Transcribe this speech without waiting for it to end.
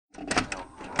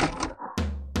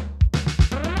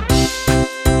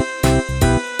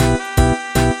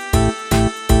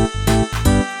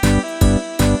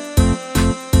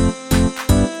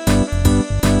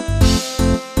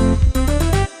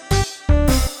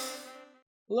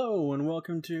Hello and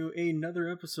welcome to another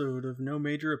episode of No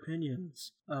Major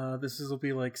Opinions. Will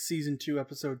be like season 2,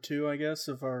 episode 2, I guess,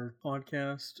 of our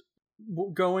podcast.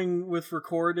 Going with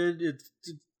recorded,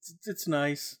 it's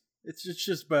nice. It's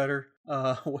just better.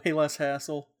 Way less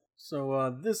hassle.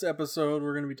 So this episode,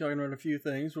 we're going to be talking about a few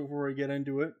things before we get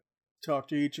into it. Talk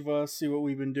to each of us, see what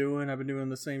we've been doing. I've been doing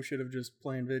the same shit of just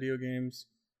playing video games,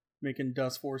 making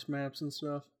Dust Force maps and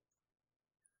stuff.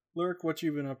 Lurk, what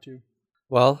you been up to?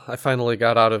 Well, I finally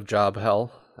got out of job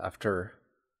hell after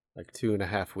like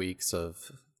 2.5 weeks of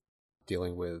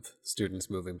dealing with students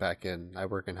moving back in. I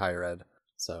work in higher ed,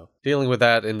 so dealing with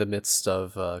that in the midst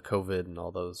of COVID and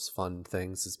all those fun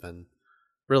things has been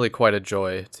really quite a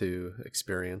joy to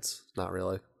experience. Not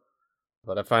really,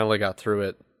 but I finally got through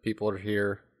it. People are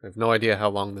here. I have no idea how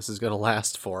long this is going to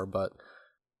last for, but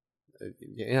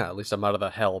yeah, at least I'm out of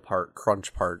the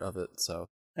crunch part of it, so.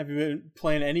 Have you been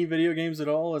playing any video games at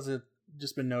all? Has it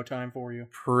just been no time for you?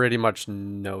 Pretty much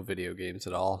no video games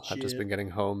at all. Shit. I've just been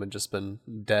getting home and just been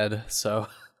dead, so.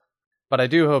 But I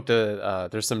do hope to,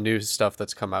 there's some new stuff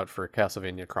that's come out for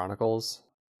Castlevania Chronicles.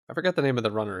 I forget the name of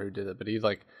the runner who did it, but he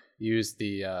used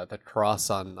the cross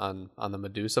on the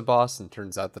Medusa boss, and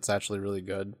turns out that's actually really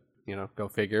good. Go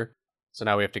figure. So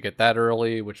now we have to get that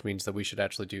early, which means that we should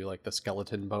actually do like the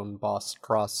skeleton bone boss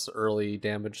cross early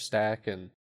damage stack,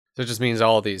 and so it just means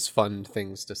all these fun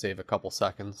things to save a couple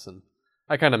seconds. And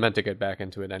I kind of meant to get back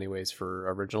into it anyways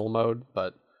for original mode,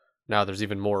 but now there's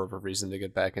even more of a reason to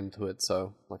get back into it.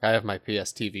 So like I have my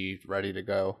PS TV ready to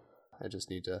go. I just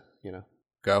need to,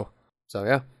 go. So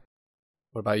yeah.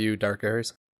 What about you, Dark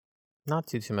Aries? Not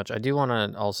too much. I do want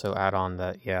to also add on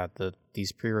that,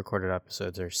 these pre-recorded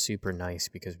episodes are super nice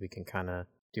because we can kind of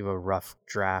do a rough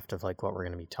draft of like what we're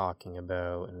going to be talking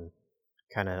about and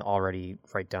kind of already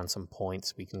write down some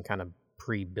points. We can kind of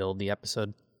pre-build the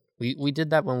episode. We did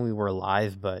that when we were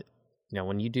live, but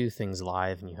when you do things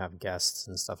live and you have guests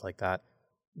and stuff like that,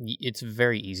 it's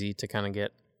very easy to kind of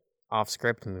get off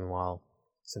script. Meanwhile,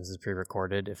 since it's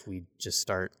pre-recorded, if we just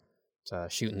start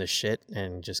shooting the shit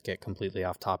and just get completely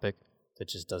off topic, that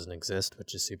just doesn't exist,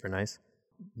 which is super nice.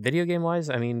 Video game wise,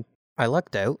 I mean, I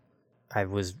lucked out. I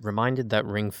was reminded that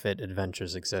Ring Fit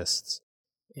Adventures exists.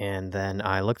 And then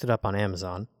I looked it up on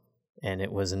Amazon, and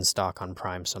it was in stock on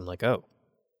Prime, so I'm like, oh.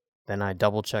 Then I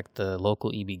double-checked the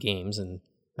local EB Games, and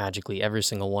magically every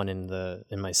single one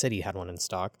in my city had one in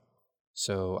stock.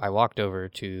 So I walked over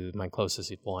to my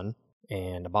closest one,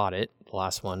 and I bought it, the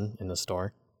last one in the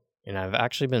store. And I've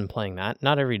actually been playing that,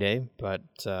 not every day, but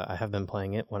I have been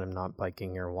playing it when I'm not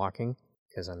biking or walking,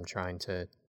 because I'm trying to,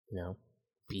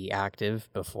 be active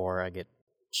before I get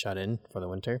shut in for the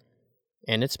winter.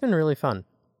 And it's been really fun.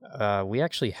 We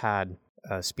actually had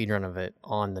a speedrun of it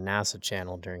on the NASA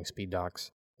channel during Speed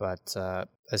Docs, but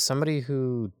as somebody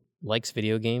who likes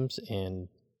video games and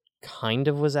kind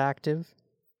of was active,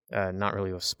 not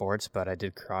really with sports, but I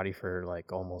did karate for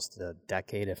like almost a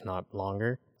decade, if not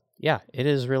longer. Yeah, it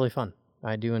is really fun.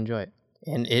 I do enjoy it.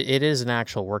 And it is an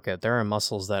actual workout. There are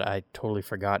muscles that I totally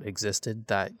forgot existed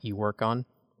that you work on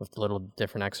with little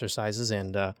different exercises,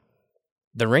 and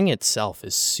the ring itself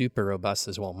is super robust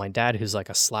as well. My dad, who's like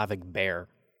a Slavic bear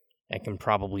and can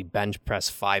probably bench press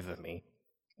 5 of me,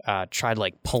 tried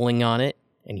like pulling on it,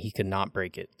 and he could not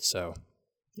break it. So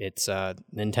it's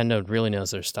Nintendo really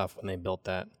knows their stuff when they built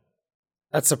that.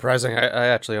 That's surprising. I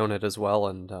actually own it as well,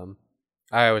 and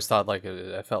I always thought like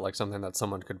I felt like something that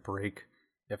someone could break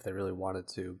if they really wanted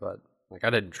to, but like I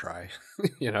didn't try,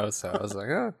 so I was like,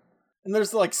 ah. And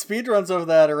there's like speedruns of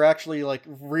that are actually like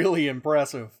really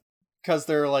impressive because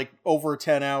they're like over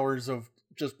 10 hours of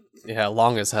just... Yeah,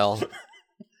 long as hell.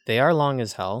 They are long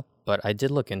as hell, but I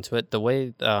did look into it. The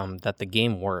way that the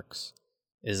game works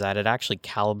is that it actually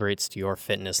calibrates to your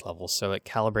fitness level. So it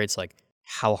calibrates like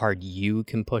how hard you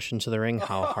can push into the ring,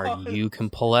 how hard you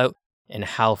can pull out, and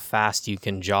how fast you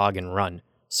can jog and run.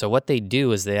 So what they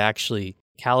do is they actually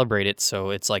calibrate it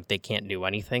so it's like they can't do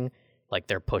anything. Like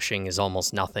their pushing is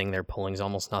almost nothing, their pulling is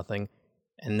almost nothing.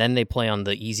 And then they play on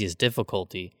the easiest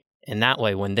difficulty. And that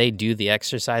way, when they do the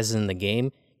exercises in the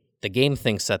game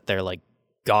thinks that they're like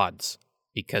gods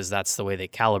because that's the way they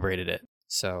calibrated it.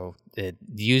 So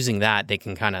using that, they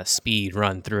can kind of speed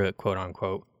run through it, quote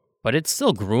unquote. But it's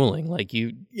still grueling. Like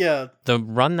Yeah. The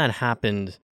run that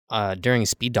happened during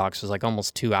Speed Docs was like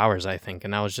almost 2 hours, I think.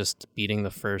 And that was just beating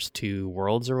the first 2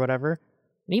 worlds or whatever.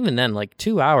 And even then, like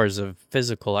 2 hours of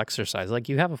physical exercise, like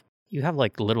you have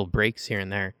like little breaks here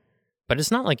and there, but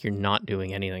it's not like you're not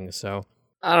doing anything. So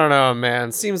I don't know,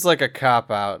 man. Seems like a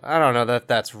cop-out. I don't know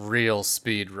that's real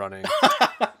speed running.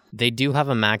 They do have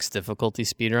a max difficulty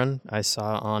speedrun I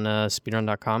saw on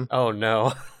speedrun.com. Oh,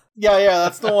 no. Yeah,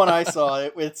 that's the one I saw.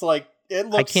 It's like It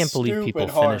looks I can't believe people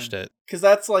finished it. Because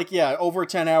that's like, over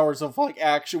 10 hours of like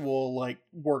actual like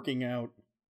working out.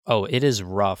 Oh, it is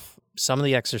rough. Some of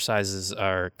the exercises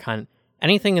are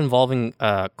anything involving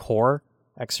core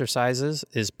exercises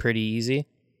is pretty easy,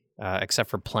 except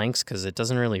for planks because it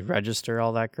doesn't really register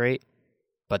all that great.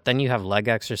 But then you have leg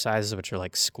exercises, which are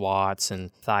like squats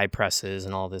and thigh presses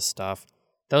and all this stuff.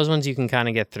 Those ones you can kind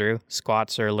of get through.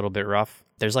 Squats are a little bit rough.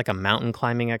 There's like a mountain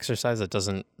climbing exercise that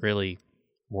doesn't really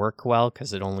work well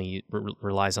because it only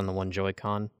relies on the one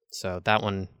Joy-Con. So that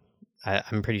one,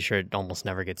 I'm pretty sure it almost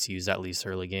never gets used, at least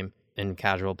early game in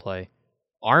casual play.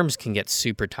 Arms can get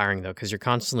super tiring though because you're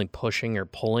constantly pushing or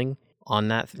pulling on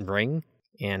that ring.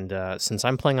 And since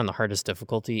I'm playing on the hardest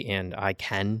difficulty and I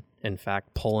can, in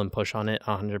fact, pull and push on it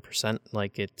 100%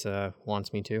 like it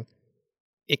wants me to,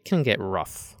 it can get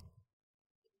rough.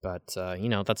 But,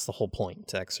 that's the whole point,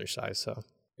 to exercise, so.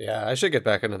 Yeah, I should get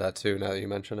back into that too now that you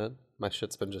mention it. My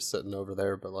shit's been just sitting over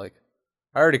there, but like,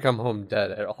 I already come home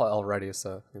dead already,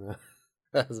 so,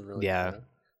 that isn't really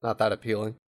not that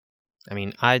appealing. I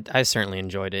mean, I certainly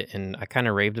enjoyed it, and I kind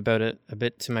of raved about it a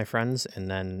bit to my friends, and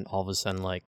then all of a sudden,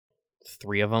 like,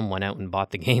 3 of them went out and bought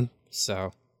the game,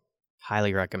 so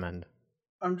highly recommend.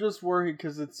 I'm just worried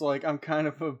because it's like I'm kind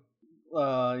of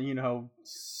a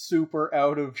super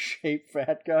out of shape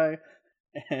fat guy,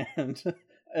 and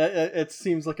it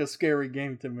seems like a scary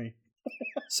game to me.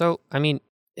 So, I mean,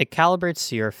 it calibrates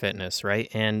to your fitness, right?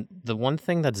 And the one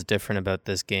thing that's different about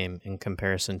this game in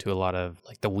comparison to a lot of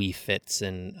like the Wii Fits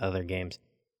and other games,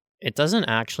 it doesn't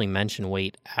actually mention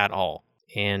weight at all.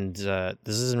 And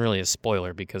this isn't really a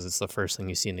spoiler because it's the first thing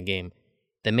you see in the game.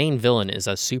 The main villain is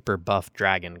a super buff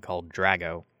dragon called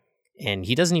Drago. And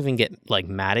he doesn't even get like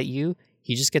mad at you.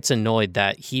 He just gets annoyed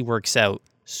that he works out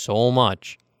so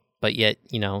much, but yet,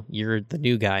 you're the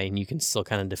new guy and you can still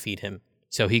kind of defeat him.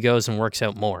 So he goes and works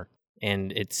out more.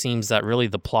 And it seems that really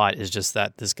the plot is just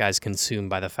that this guy's consumed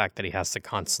by the fact that he has to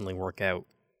constantly work out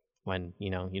when, you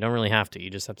don't really have to. You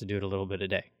just have to do it a little bit a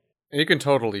day. And you can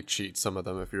totally cheat some of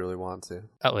them if you really want to.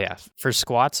 Oh, yeah. For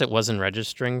squats, it wasn't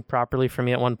registering properly for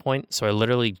me at one point, so I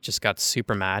literally just got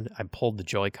super mad. I pulled the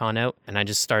Joy-Con out, and I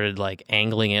just started, like,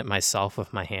 angling it myself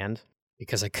with my hand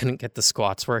because I couldn't get the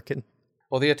squats working.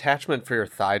 Well, the attachment for your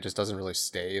thigh just doesn't really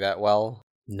stay that well.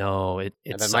 No, it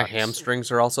And then sucks. my hamstrings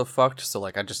are also fucked, so,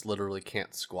 like, I just literally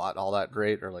can't squat all that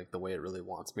great or, like, the way it really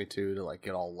wants me to, like,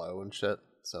 get all low and shit.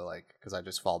 So, like, because I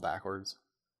just fall backwards.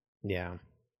 Yeah.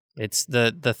 It's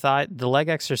the leg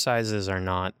exercises are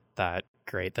not that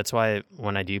great. That's why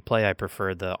when I do play, I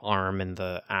prefer the arm and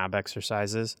the ab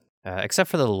exercises, except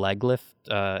for the leg lift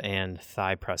and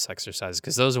thigh press exercises,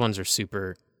 because those ones are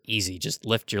super easy. Just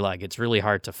lift your leg. It's really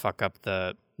hard to fuck up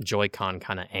the Joy-Con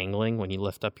kind of angling when you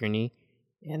lift up your knee,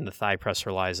 and the thigh press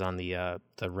relies on the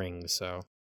ring. So,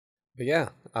 but yeah,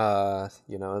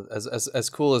 as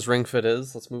cool as Ring Fit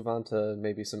is, let's move on to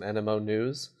maybe some NMO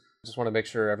news. Just want to make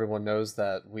sure everyone knows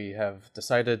that we have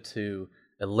decided to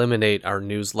eliminate our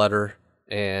newsletter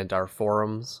and our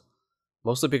forums,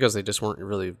 mostly because they just weren't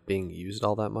really being used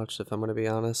all that much, if I'm going to be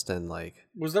honest. And like,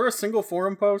 was there a single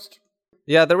forum post?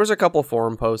 Yeah, there was a couple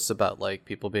forum posts about like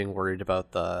people being worried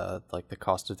about the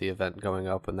cost of the event going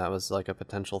up, and that was like a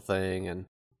potential thing. And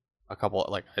a couple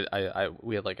like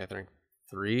we had like I think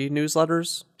 3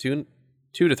 newsletters, two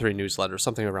to 3 newsletters,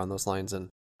 something around those lines, and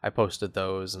I posted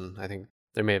those, and I think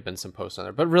there may have been some posts on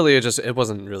there, but really it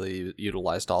wasn't really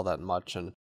utilized all that much,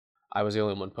 and I was the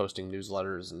only one posting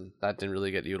newsletters, and that didn't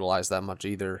really get utilized that much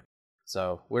either.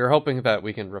 So we're hoping that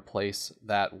we can replace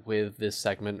that with this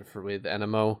segment with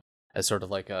NMO as sort of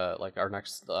like our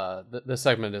next. This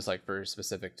segment is like very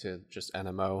specific to just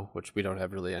NMO, which we don't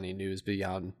have really any news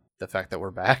beyond the fact that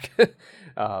we're back.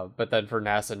 But then for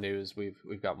NASA news,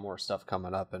 we've got more stuff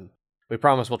coming up, and we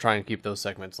promise we'll try and keep those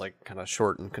segments like kind of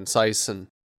short and concise and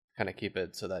kind of keep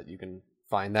it so that you can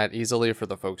find that easily for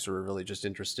the folks who are really just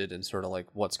interested in sort of like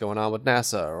what's going on with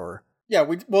NASA or... Yeah,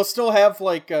 we'll still have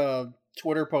like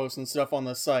Twitter posts and stuff on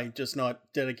the site, just not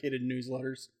dedicated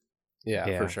newsletters.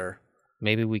 Yeah, for sure.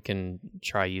 Maybe we can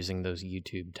try using those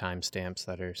YouTube timestamps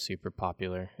that are super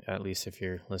popular, at least if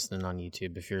you're listening on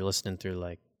YouTube. If you're listening through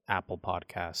like Apple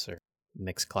Podcasts or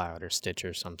Mixcloud or Stitch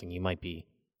or something, you might be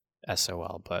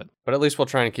SOL, but at least we'll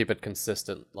try and keep it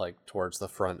consistent, like towards the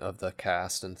front of the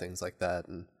cast and things like that,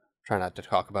 and try not to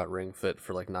talk about Ring Fit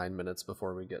for like 9 minutes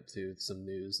before we get to some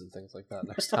news and things like that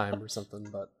next time or something.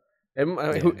 But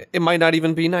it might not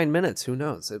even be 9 minutes. Who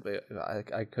knows?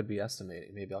 I could be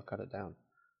estimating. Maybe I'll cut it down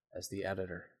as the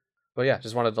editor. But yeah,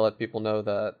 just wanted to let people know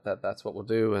that that's what we'll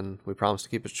do, and we promise to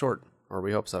keep it short, or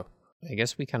we hope so. I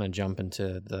guess we kind of jump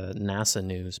into the NASA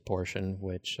news portion,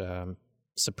 which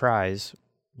surprise.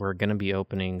 we're going to be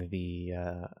opening the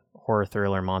Horror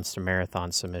Thriller Monster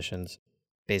Marathon submissions.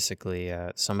 Basically,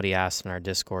 somebody asked in our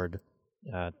Discord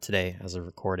today as a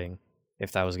recording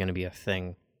if that was going to be a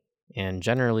thing. And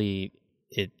generally,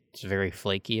 it's very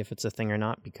flaky if it's a thing or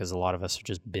not, because a lot of us are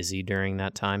just busy during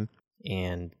that time.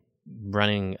 And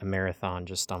running a marathon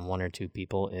just on one or two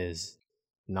people is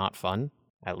not fun,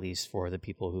 at least for the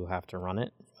people who have to run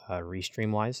it,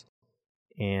 restream-wise.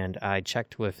 And I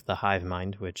checked with the Hive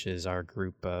Mind, which is our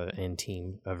group and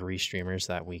team of restreamers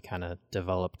that we kind of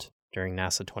developed during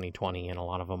NASA 2020, and a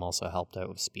lot of them also helped out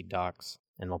with Speed Docs,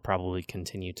 and they'll probably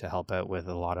continue to help out with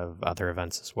a lot of other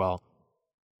events as well.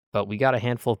 But we got a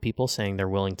handful of people saying they're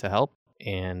willing to help,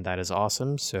 and that is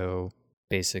awesome. So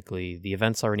basically, the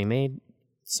event's already made.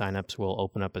 Signups will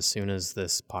open up as soon as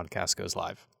this podcast goes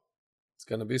live. It's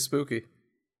going to be spooky.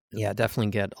 Yeah,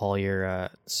 definitely get all your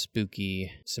spooky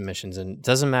submissions. And it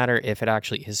doesn't matter if it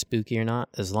actually is spooky or not.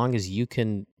 As long as you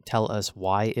can tell us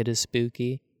why it is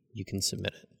spooky, you can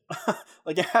submit it.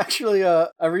 Like, actually,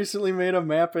 I recently made a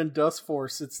map in Dust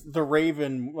Force. It's the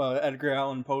Raven, Edgar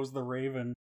Allan Poe's The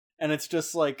Raven. And it's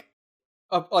just like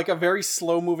a very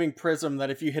slow-moving prism that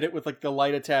if you hit it with like the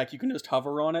light attack, you can just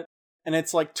hover on it. And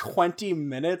it's like 20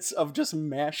 minutes of just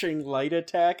mashing light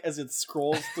attack as it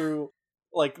scrolls through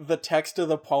like the text of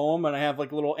the poem, and I have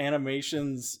like little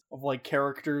animations of like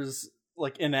characters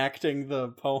like enacting the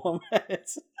poem.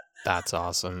 That's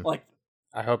awesome. Like,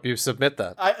 I hope you submit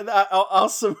that. I'll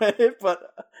submit it,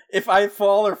 but if I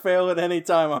fall or fail at any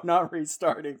time, I'm not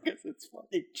restarting because it's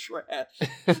fucking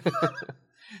trash.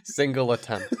 Single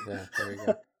attempt. Yeah, there you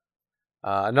go.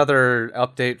 Another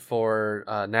update for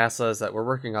NASA is that we're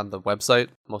working on the website,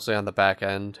 mostly on the back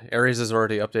end. Aries has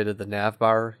already updated the nav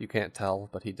bar. You can't tell,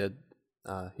 but he did.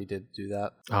 He did do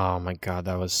that. Oh my god,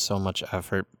 that was so much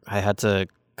effort. I had to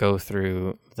go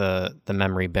through the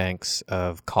memory banks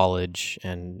of college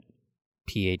and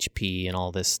PHP and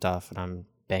all this stuff, and I'm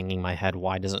banging my head,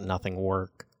 why doesn't nothing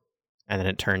work? And then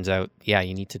it turns out, yeah,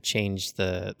 you need to change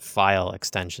the file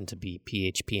extension to be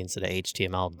PHP instead of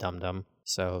HTML, dum-dum.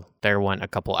 So there went a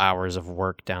couple hours of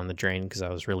work down the drain because I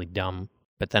was really dumb.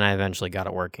 But then I eventually got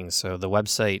it working. So the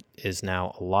website is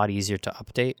now a lot easier to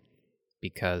update,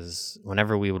 because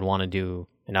whenever we would want to do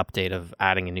an update of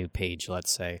adding a new page,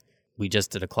 let's say, we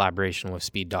just did a collaboration with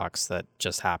Speed Docs that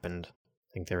just happened. I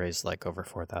think they raised like over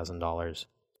 $4,000.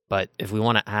 But if we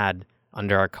want to add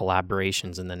under our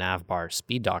collaborations in the navbar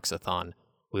Speed Docs-a-thon,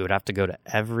 we would have to go to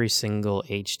every single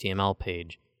HTML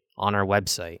page on our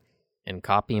website and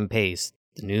copy and paste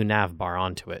the new navbar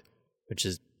onto it, which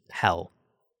is hell.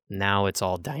 Now it's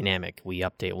all dynamic. We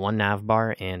update one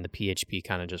navbar and the PHP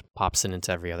kind of just pops it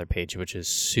into every other page, which is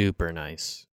super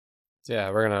nice. Yeah,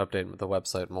 we're going to update the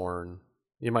website more, and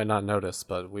you might not notice,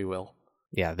 but we will.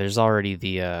 Yeah, there's already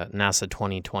the NASA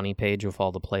 2020 page with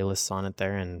all the playlists on it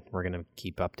there, and we're going to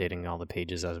keep updating all the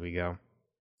pages as we go.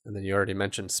 And then you already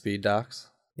mentioned Speed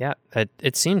Docs. Yeah,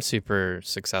 it seemed super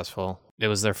successful. It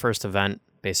was their first event.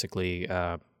 Basically,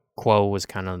 Quo was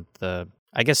kind of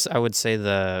I guess I would say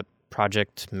the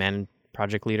project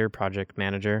leader, project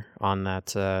manager on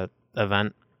that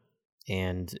event.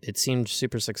 And it seemed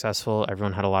super successful.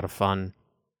 Everyone had a lot of fun.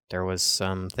 There was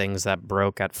some things that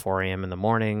broke at 4 a.m. in the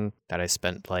morning that I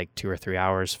spent like 2 or 3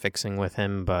 hours fixing with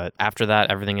him. But after that,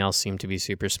 everything else seemed to be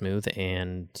super smooth.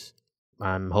 And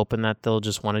I'm hoping that they'll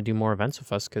just want to do more events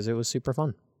with us because it was super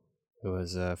fun. It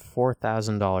was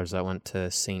 $4,000 that went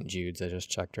to St. Jude's. I just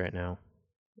checked right now.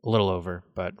 A little over,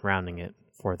 but rounding it,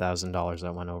 $4,000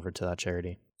 that went over to that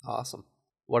charity. Awesome.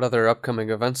 What other upcoming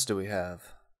events do we have?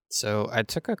 So I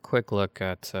took a quick look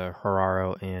at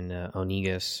Horaro and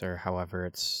Onegas, or however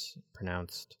it's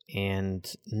pronounced, and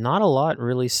not a lot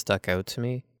really stuck out to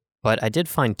me, but I did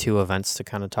find 2 events to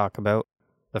kind of talk about.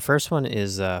 The first one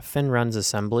is Finn Runs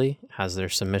Assembly has their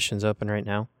submissions open right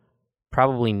now.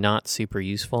 Probably not super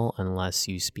useful unless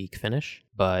you speak Finnish,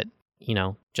 but, you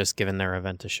know, just giving their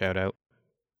event a shout out.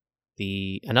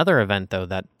 Another event, though,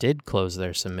 that did close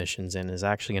their submissions in is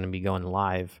actually going to be going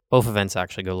live. Both events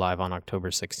actually go live on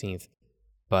October 16th.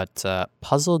 But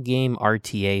Puzzle Game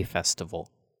RTA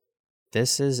Festival.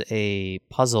 This is a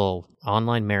puzzle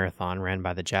online marathon ran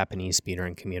by the Japanese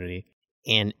speedrun community.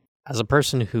 And as a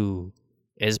person who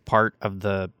is part of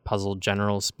the puzzle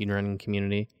general speedrunning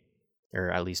community,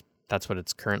 or at least that's what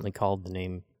it's currently called, the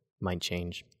name might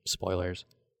change, spoilers.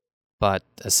 But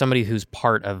as somebody who's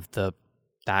part of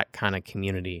that kind of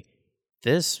community,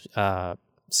 this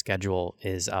schedule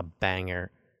is a banger.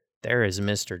 There is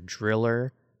Mr.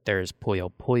 Driller, there's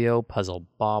Puyo Puyo, Puzzle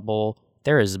Bobble,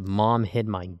 there is Mom Hid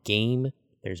My Game,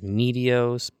 there's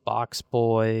Meteos, Box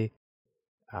Boy,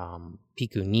 Piku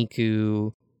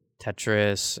Niku,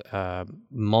 Tetris,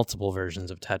 multiple versions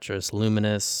of Tetris,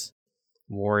 Luminous,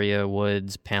 Wario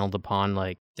Woods, Paneled Upon.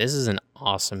 Like, this is an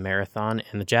awesome marathon,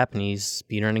 and the Japanese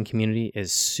speedrunning community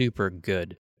is super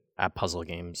good at puzzle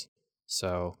games.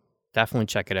 So definitely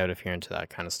check it out if you're into that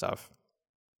kind of stuff.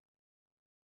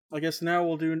 I guess now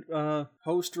we'll do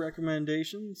host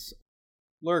recommendations.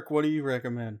 Lurk, what do you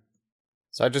recommend?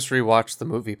 So I just rewatched the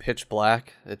movie Pitch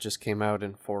Black. It just came out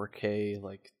in 4K,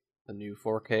 like the new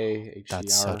 4K HDR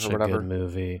That's such or whatever. a good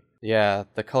movie. Yeah,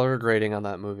 the color grading on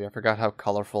that movie, I forgot how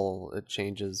colorful it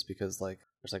changes because like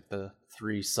there's like the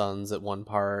 3 suns at one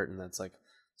part and that's like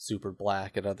super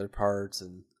black at other parts,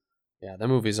 and yeah, the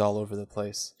movie's all over the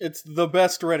place. It's the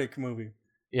best Riddick movie.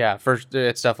 Yeah,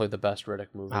 it's definitely the best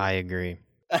Riddick movie. I agree.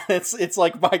 It's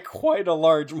like by quite a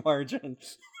large margin.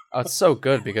 Oh, it's so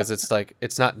good because it's like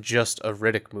it's not just a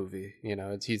Riddick movie, you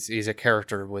know. He's a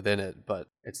character within it, but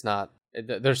it's not.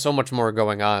 There's so much more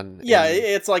going on. Yeah,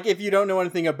 it's like if you don't know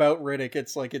anything about Riddick,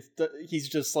 it's like he's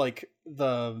just like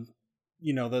the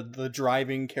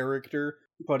driving character,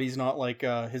 but he's not like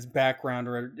his background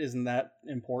or isn't that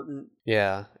important.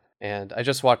 Yeah, and I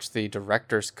just watched the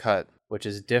director's cut, which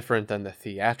is different than the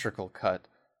theatrical cut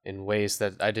in ways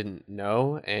that I didn't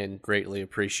know and greatly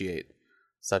appreciate.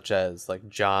 Such as, like,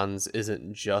 Johns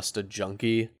isn't just a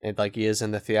junkie, and like he is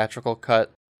in the theatrical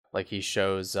cut. Like, he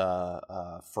shows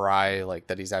Fry, like,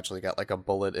 that he's actually got, like, a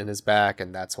bullet in his back,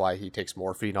 and that's why he takes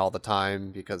morphine all the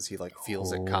time, because he, like,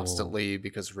 feels it constantly,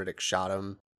 because Riddick shot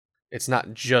him. It's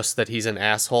not just that he's an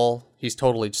asshole. He's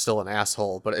totally still an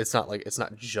asshole, but it's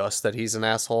not just that he's an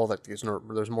asshole. Like, there's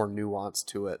more nuance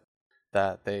to it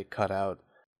that they cut out.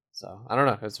 So, I don't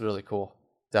know. It's really cool.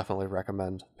 Definitely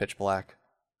recommend Pitch Black.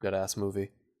 Good-ass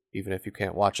movie, even if you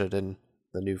can't watch it in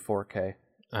the new 4K.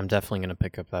 I'm definitely going to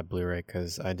pick up that Blu-ray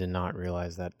because I did not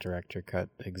realize that director cut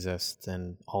exists.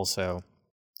 And also,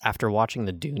 after watching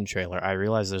the Dune trailer, I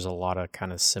realized there's a lot of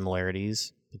kind of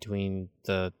similarities between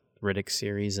the Riddick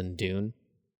series and Dune.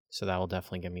 So that will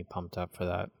definitely get me pumped up for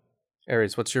that.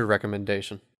 Aries, what's your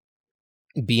recommendation?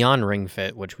 Beyond Ring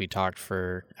Fit, which we talked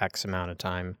for X amount of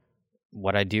time,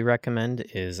 what I do recommend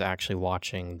is actually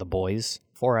watching The Boys.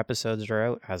 4 episodes are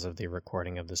out as of the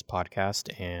recording of this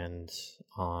podcast, and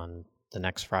on the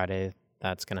next Friday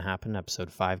that's going to happen,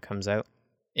 episode 5 comes out.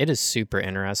 It is super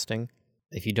interesting.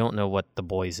 If you don't know what The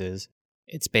Boys is,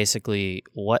 it's basically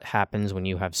what happens when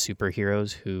you have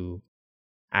superheroes who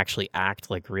actually act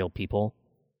like real people,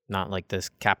 not like this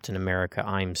Captain America,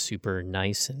 I'm super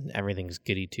nice and everything's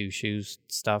goody two-shoes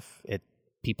stuff.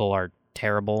 People are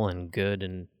terrible and good,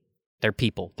 and they're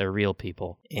people. They're real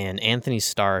people. And Anthony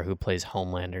Starr, who plays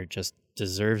Homelander, just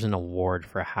deserves an award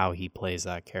for how he plays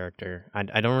that character.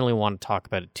 I don't really want to talk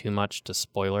about it too much to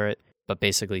spoiler it, but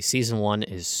basically season 1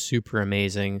 is super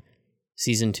amazing.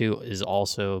 Season 2 is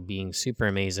also being super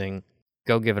amazing.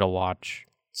 Go give it a watch.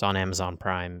 It's on Amazon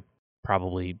Prime.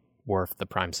 Probably worth the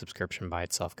Prime subscription by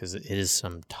itself because it is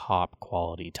some top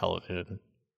quality television.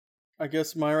 I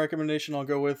guess my recommendation, I'll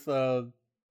go with the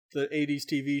 80s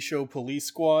TV show Police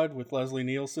Squad with Leslie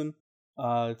Nielsen.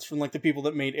 It's from like the people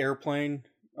that made Airplane.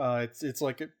 It's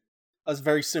like a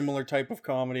very similar type of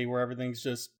comedy where everything's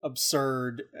just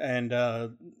absurd, and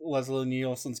Leslie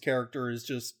Nielsen's character is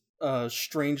just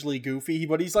strangely goofy,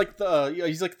 but he's like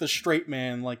the straight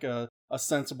man, like a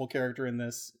sensible character in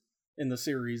the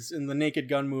series. In the Naked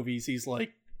Gun movies, he's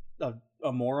like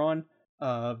a moron.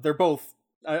 They're both.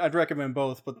 I'd recommend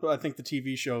both, but I think the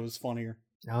TV show is funnier.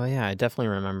 Oh yeah, I definitely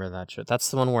remember that show.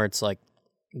 That's the one where it's like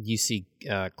you see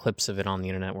clips of it on the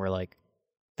internet where like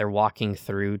they're walking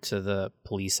through to the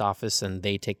police office and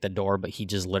they take the door, but he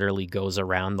just literally goes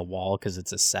around the wall because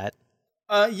it's a set.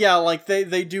 Yeah, like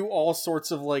they do all sorts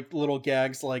of like little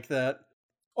gags like that.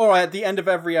 Or at the end of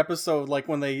every episode, like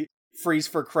when they freeze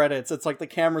for credits, it's like the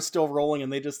camera's still rolling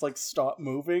and they just like stop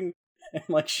moving, and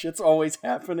like shit's always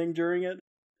happening during it.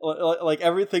 Like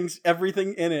everything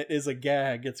in it is a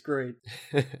gag. It's great.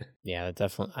 Yeah,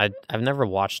 definitely. I've never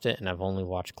watched it, and I've only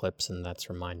watched clips, and that's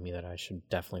reminded me that I should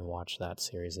definitely watch that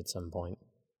series at some point.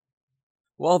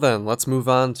 Well then, let's move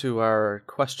on to our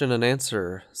question and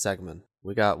answer segment.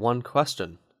 We got one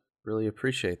question. Really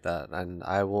appreciate that, and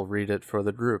I will read it for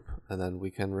the group, and then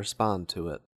we can respond to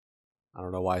it. I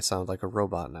don't know why I sound like a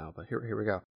robot now, but here we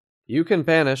go. You can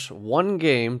banish one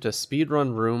game to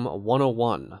Speedrun Room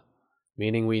 101.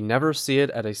 Meaning we never see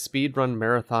it at a speedrun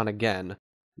marathon again,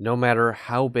 no matter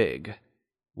how big.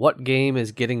 What game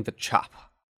is getting the chop?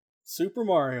 Super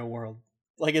Mario World.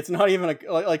 Like, it's not even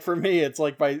like for me, it's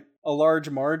like by a large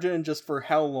margin just for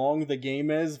how long the game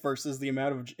is versus the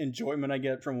amount of enjoyment I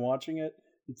get from watching it.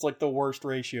 It's like the worst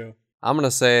ratio. I'm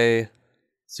gonna say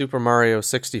Super Mario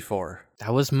 64.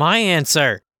 That was my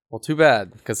answer. Well, too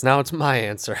bad, because now it's my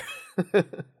answer.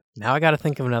 Now I gotta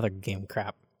think of another game.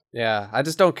 Crap. Yeah, I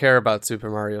just don't care about Super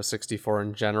Mario 64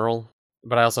 in general,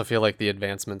 but I also feel like the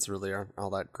advancements really aren't all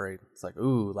that great. It's like,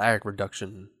 ooh, lag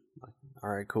reduction. Like, all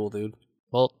right, cool, dude.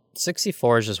 Well,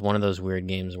 64 is just one of those weird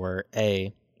games where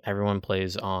everyone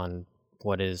plays on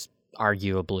what is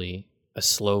arguably a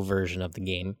slow version of the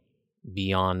game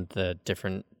beyond the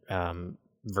different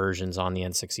versions on the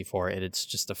N64. It's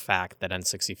just a fact that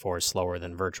N64 is slower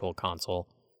than Virtual Console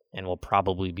and will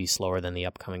probably be slower than the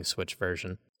upcoming Switch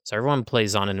version. So everyone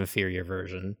plays on an inferior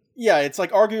version. Yeah, it's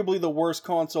like arguably the worst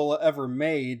console ever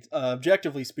made,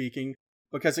 objectively speaking,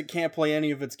 because it can't play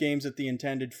any of its games at the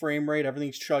intended frame rate.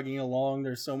 Everything's chugging along.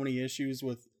 There's so many issues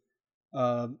with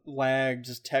lag,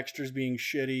 just textures being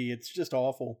shitty. It's just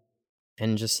awful.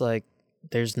 And just like,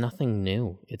 there's nothing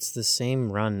new. It's the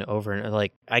same run over and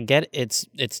like, I get it's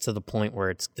to the point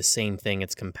where it's the same thing,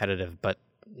 it's competitive, but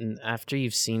after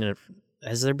you've seen it,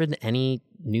 has there been any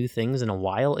new things in a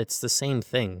while? It's the same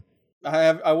thing.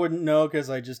 I wouldn't know because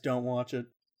I just don't watch it.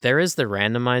 There is the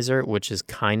randomizer, which is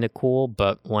kind of cool,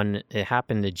 but when it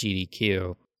happened to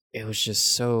GDQ, it was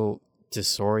just so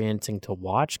disorienting to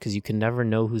watch because you can never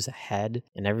know who's ahead,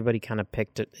 and everybody kind of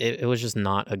picked it. It was just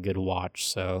not a good watch.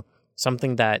 So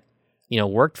something that,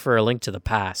 worked for A Link to the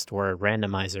Past, where a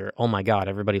randomizer, oh my god,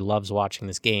 everybody loves watching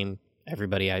this game.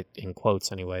 Everybody, in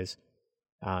quotes anyways.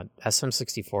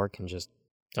 SM64 can just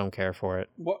don't care for it.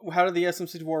 How did the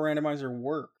SM64 randomizer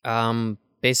work?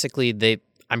 Basically,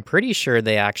 I'm pretty sure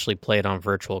they actually play it on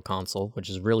Virtual Console, which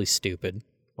is really stupid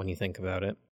when you think about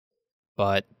it.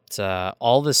 But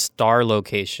all the star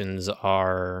locations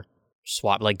are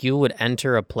swapped. Like, you would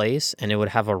enter a place and it would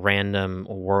have a random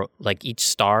world. Like, each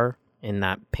star in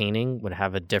that painting would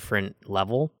have a different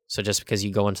level. So just because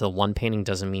you go into the one painting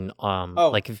doesn't mean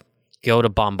like if you go to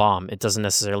Bomb Bomb, it doesn't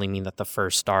necessarily mean that the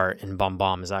first star in Bomb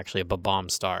Bomb is actually a Bomb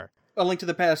star. A Link to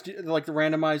the Past, like,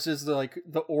 randomizes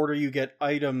the order you get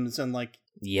items, and like,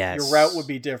 yes, your route would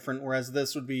be different, whereas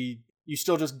this would be, you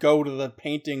still just go to the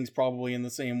paintings probably in the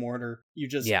same order. You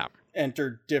just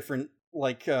enter different,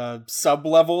 like,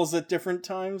 sub-levels at different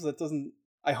times. That doesn't...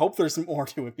 I hope there's some more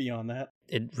to it beyond that.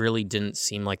 It really didn't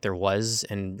seem like there was,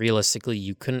 and realistically,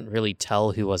 you couldn't really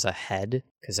tell who was ahead,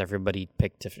 because everybody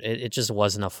picked different... It just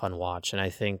wasn't a fun watch, and I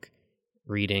think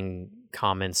reading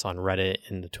comments on Reddit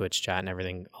and the Twitch chat and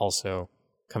everything also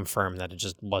confirmed that it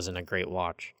just wasn't a great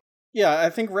watch. Yeah, I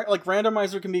think like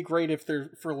randomizer can be great if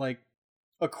they're for like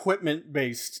equipment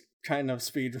based kind of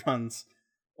speed runs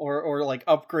or like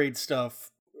upgrade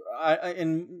stuff.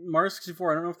 In Mario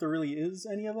 64, I don't know if there really is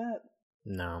any of that.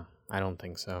 No, I don't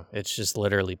think so. It's just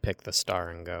literally pick the star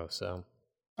and go. So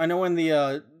I know in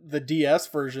the DS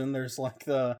version, there's like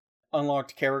the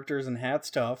unlocked characters and hat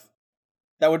stuff.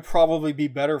 That would probably be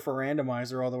better for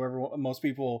randomizer, although most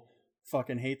people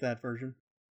fucking hate that version.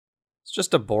 It's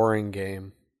just a boring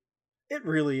game. It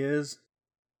really is.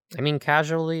 I mean,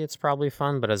 casually, it's probably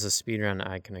fun, but as a speedrun,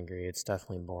 I can agree. It's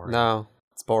definitely boring. No,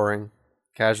 it's boring.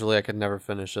 Casually, I could never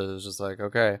finish it. It's just like,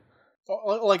 okay.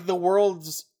 Like, the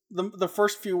worlds, the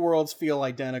first few worlds feel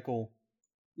identical.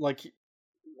 Like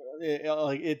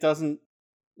it doesn't...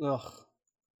 Ugh.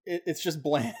 It's just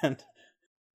bland.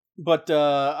 But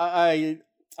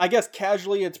I guess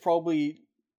casually, it's probably...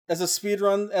 As a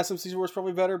speedrun, SM64 is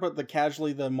probably better, but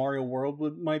casually, the Mario World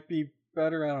might be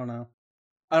better. I don't know.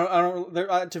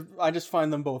 I just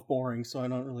find them both boring, so I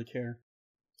don't really care.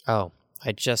 Oh,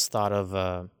 I just thought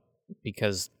of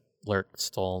because Lurk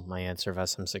stole my answer of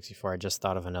SM64. I just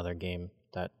thought of another game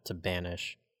that to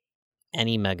banish.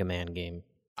 Any Mega Man game.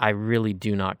 I really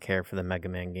do not care for the Mega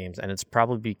Man games, and it's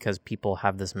probably because people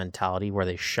have this mentality where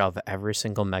they shove every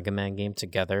single Mega Man game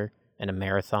together in a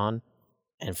marathon,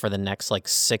 and for the next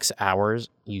 6 hours,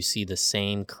 you see the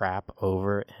same crap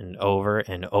over and over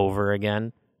and over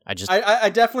again. I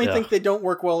definitely think they don't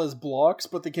work well as blocks,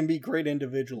 but they can be great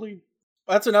individually.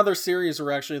 That's another series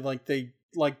where actually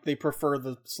they prefer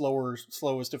the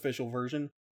slowest official version.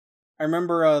 I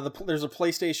remember there's a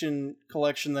PlayStation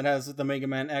collection that has the Mega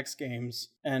Man X games,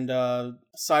 and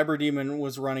Cyber Demon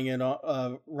was running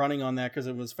on that because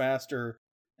it was faster,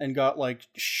 and got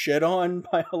shit on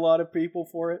by a lot of people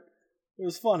for it. It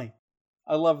was funny.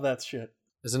 I love that shit.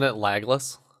 Isn't it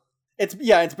lagless? It's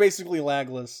basically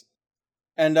lagless.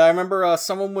 And I remember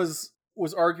someone was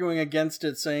arguing against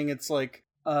it, saying it's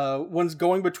when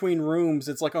going between rooms,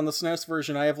 it's like on the SNES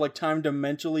version, I have time to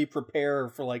mentally prepare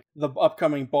for the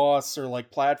upcoming boss or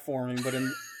platforming, but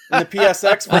in the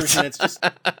PSX version, it's just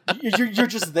you're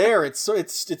just there. It's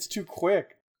too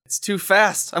quick. It's too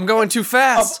fast. I'm going too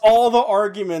fast. Of all the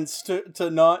arguments to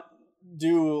not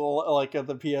do like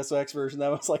the PSX version.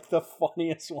 That was like the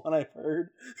funniest one I've heard.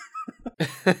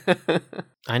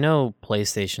 I know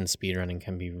PlayStation speedrunning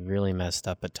can be really messed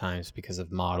up at times because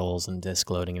of models and disk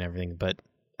loading and everything, but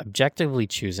objectively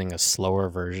choosing a slower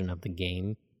version of the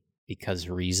game because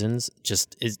reasons,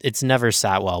 just it's never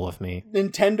sat well with me.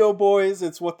 Nintendo boys,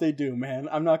 it's what they do, man.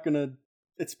 I'm not gonna.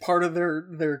 It's part of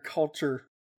their culture.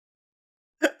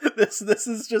 This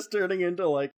is just turning into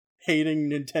like hating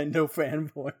Nintendo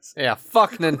fanboys. Yeah,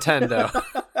 fuck Nintendo.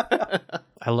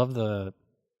 I love the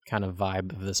kind of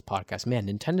vibe of this podcast. Man,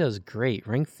 Nintendo's great.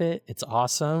 Ring Fit, it's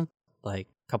awesome. Like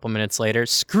a couple minutes later,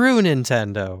 screw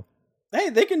Nintendo. Hey,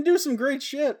 they can do some great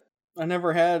shit. I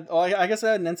never had. Well, I guess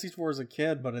I had an N64 as a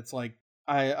kid, but it's like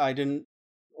I didn't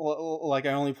like.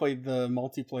 I only played the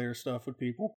multiplayer stuff with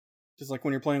people. Just like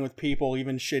when you're playing with people,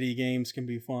 even shitty games can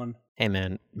be fun. Hey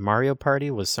man, Mario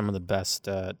Party was some of the best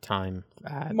time.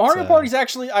 Mario Party's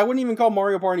actually, I wouldn't even call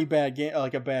Mario Party bad game,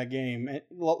 like a bad game.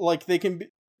 Like they can be,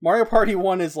 Mario Party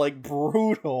 1 is like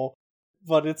brutal,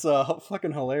 but it's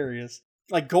fucking hilarious.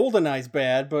 Like GoldenEye's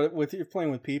bad, but if you're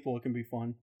playing with people, it can be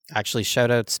fun. Actually,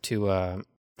 shoutouts to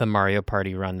the Mario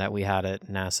Party run that we had at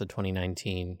NASA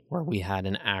 2019, where we had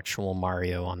an actual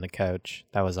Mario on the couch.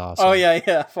 That was awesome. Oh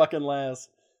yeah, fucking Laz.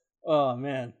 Oh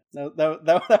man,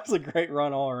 that was a great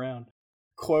run all around.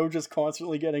 Quo just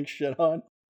constantly getting shit on.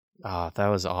 Ah, that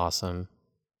was awesome.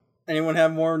 Anyone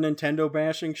have more Nintendo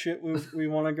bashing shit we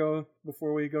want to go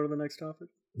before we go to the next topic?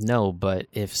 No, but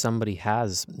if somebody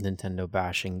has Nintendo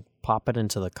bashing, pop it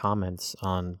into the comments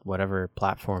on whatever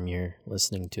platform you're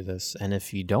listening to this. And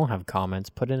if you don't have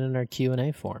comments, put it in our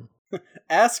Q&A form.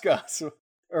 Ask us.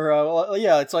 Or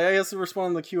yeah, it's like I guess to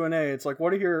respond to the Q&A. It's like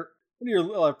what are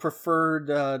your preferred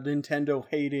Nintendo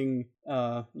hating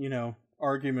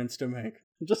arguments to make?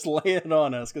 Just lay it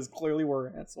on us, because clearly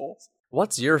we're assholes.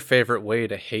 What's your favorite way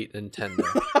to hate Nintendo?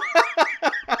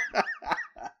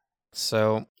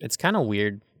 So it's kind of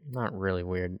weird, not really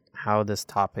weird, how this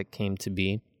topic came to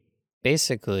be.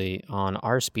 Basically, on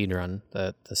our speedrun,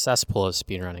 the cesspool of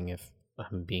speedrunning, if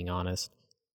I'm being honest,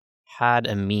 had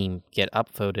a meme get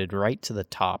upvoted right to the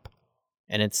top.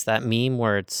 And it's that meme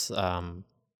where it's the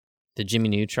Jimmy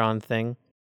Neutron thing,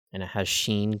 and it has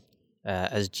Sheen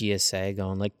as GSA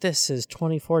going like, this is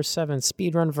 24/7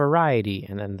 speedrun variety,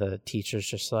 and then the teacher's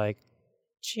just like,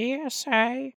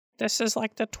 GSA, this is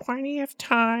like the 20th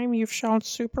time you've shown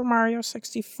Super Mario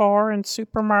 64 and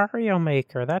Super Mario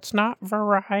Maker. That's not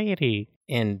variety.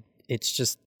 And it's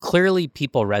just clearly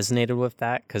people resonated with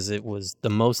that because it was the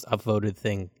most upvoted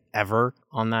thing ever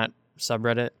on that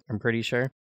subreddit, I'm pretty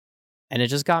sure. And it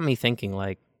just got me thinking,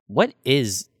 like, what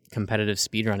is competitive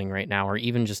speedrunning right now, or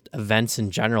even just events in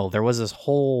general? There was this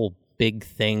whole big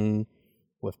thing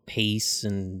with pace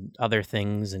and other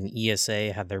things, and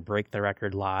ESA had their break the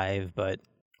record live, but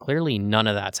clearly none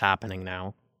of that's happening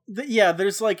now. Yeah,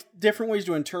 there's like different ways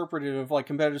to interpret it. Of like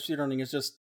competitive speedrunning is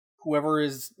just whoever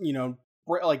is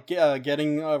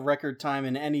getting a record time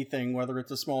in anything, whether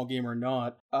it's a small game or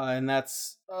not, and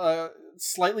that's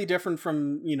slightly different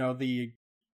from the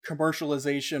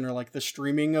commercialization or like the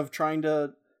streaming of trying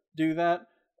to do that,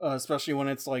 especially when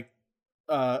it's like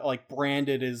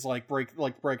branded as like break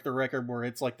the record, where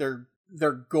it's like their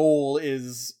goal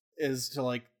is to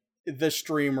like, this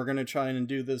stream we're gonna try and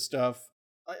do this stuff.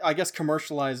 I guess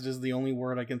commercialized is the only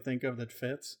word I can think of that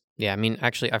fits. Yeah, I mean,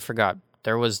 actually, I forgot.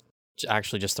 There was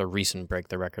actually just a recent break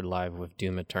the record live with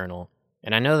Doom Eternal.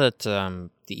 And I know that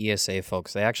the ESA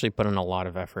folks, they actually put in a lot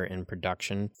of effort in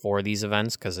production for these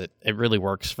events because it really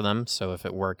works for them. So if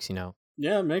it works,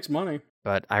 Yeah, it makes money.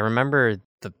 But I remember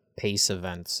the PACE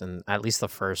events, and at least the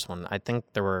first one. I think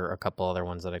there were a couple other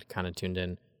ones that I kind of tuned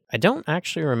in. I don't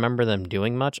actually remember them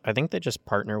doing much. I think they just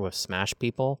partner with Smash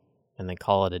people, and they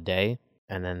call it a day,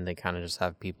 and then they kind of just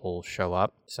have people show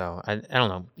up. So I don't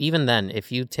know. Even then,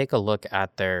 if you take a look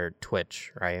at their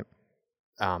Twitch, right?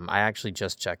 I actually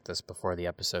just checked this before the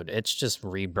episode. It's just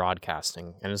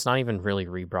rebroadcasting, and it's not even really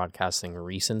rebroadcasting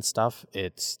recent stuff.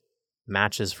 It's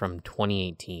matches from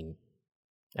 2018.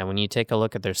 And when you take a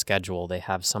look at their schedule, they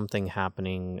have something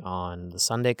happening on the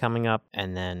Sunday coming up,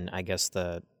 and then I guess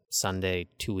the Sunday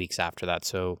 2 weeks after that.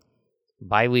 So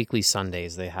bi-weekly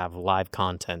Sundays, they have live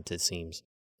content, it seems.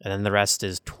 And then the rest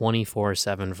is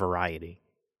 24/7 variety,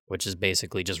 which is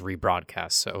basically just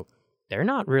rebroadcast. So they're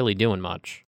not really doing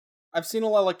much. I've seen a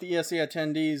lot of like the ESA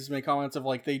attendees make comments of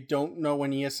like they don't know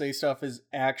when ESA stuff is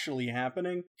actually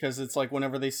happening, because it's like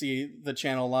whenever they see the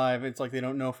channel live, it's like they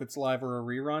don't know if it's live or a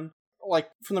rerun.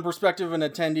 Like from the perspective of an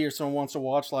attendee or someone wants to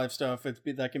watch live stuff,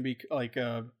 that can be like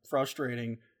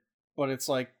frustrating. But it's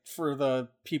like for the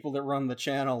people that run the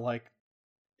channel, like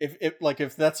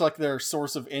if that's like their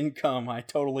source of income, I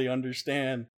totally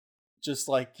understand. Just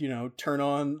like, turn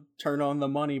on the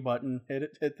money button,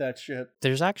 hit that shit.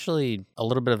 There's actually a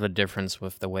little bit of a difference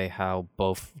with the way how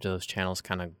both those channels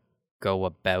kind of go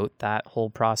about that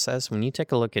whole process. When you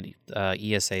take a look at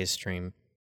ESA's stream,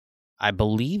 I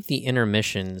believe the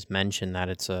intermissions mention that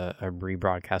it's a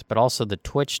rebroadcast, but also the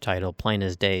Twitch title, plain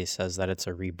as day, says that it's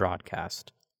a rebroadcast.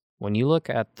 When you look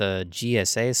at the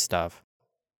GSA stuff,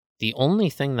 the only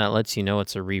thing that lets you know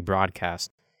it's a rebroadcast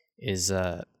is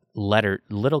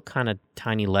little kind of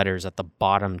tiny letters at the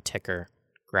bottom ticker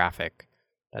graphic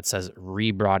that says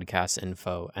rebroadcast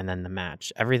info and then the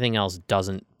match. Everything else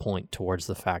doesn't point towards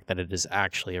the fact that it is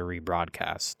actually a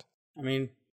rebroadcast. I mean,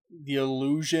 the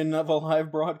illusion of a live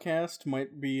broadcast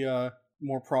might be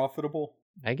more profitable.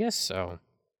 I guess so.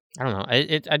 I don't know.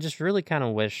 I just really kind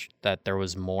of wish that there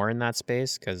was more in that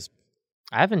space, because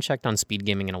I haven't checked on speed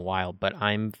gaming in a while, but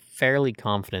I'm fairly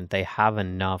confident they have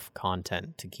enough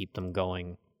content to keep them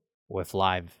going with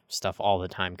live stuff all the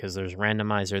time, because there's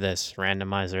randomizer this,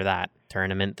 randomizer that,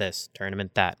 tournament this,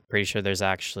 tournament that. Pretty sure there's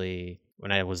actually,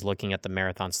 when I was looking at the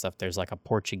marathon stuff, there's like a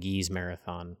Portuguese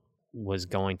marathon was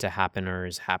going to happen or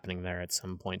is happening there at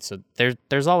some point. So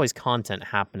there's always content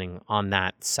happening on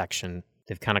that section.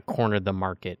 They've kind of cornered the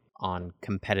market on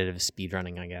competitive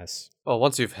speedrunning, I guess. Well,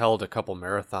 once you've held a couple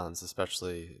marathons,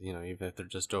 especially, even if they're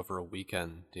just over a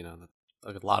weekend,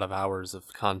 a lot of hours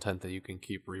of content that you can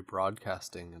keep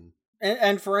rebroadcasting.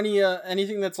 And for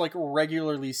anything that's like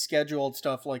regularly scheduled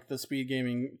stuff like the speed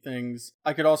gaming things,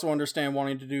 I could also understand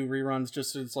wanting to do reruns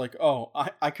just so it's like, oh,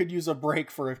 I could use a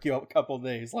break for a couple of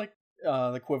days, like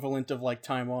the equivalent of like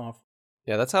time off.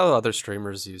 Yeah, that's how other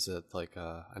streamers use it. Like,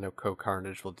 I know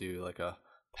Co-Carnage will do like a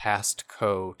past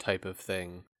co type of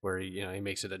thing where he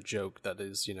makes it a joke that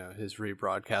is, his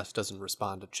rebroadcast doesn't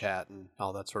respond to chat and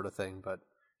all that sort of thing, but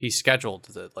he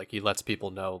scheduled it. Like, he lets people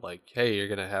know, like, hey, you're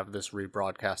gonna have this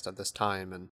rebroadcast at this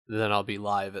time, and then I'll be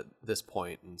live at this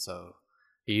point. And so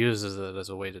he uses it as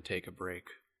a way to take a break,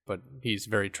 but he's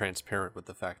very transparent with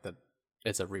the fact that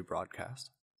it's a rebroadcast.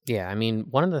 Yeah, I mean,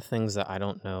 one of the things that I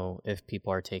don't know if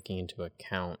people are taking into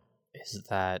account is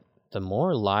that the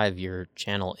more live your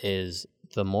channel is,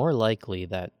 the more likely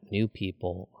that new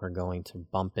people are going to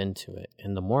bump into it,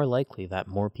 and the more likely that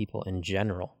more people in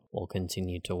general will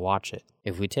continue to watch it.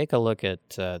 If we take a look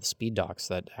at the speed docs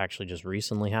that actually just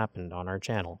recently happened on our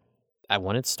channel,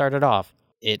 when it started off,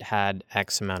 it had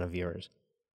X amount of viewers.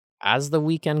 As the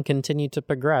weekend continued to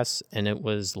progress and it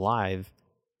was live,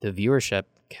 the viewership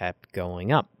kept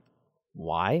going up.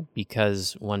 Why?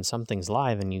 Because when something's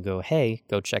live and you go, hey,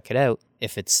 go check it out,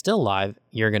 if it's still live,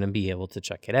 you're going to be able to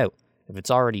check it out. If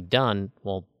it's already done,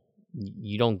 well,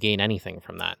 you don't gain anything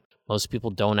from that. Most people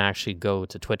don't actually go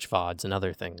to Twitch VODs and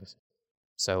other things.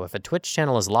 So if a Twitch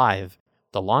channel is live,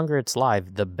 the longer it's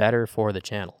live, the better for the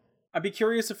channel. I'd be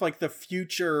curious if like the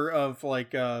future of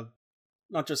like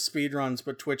not just speedruns,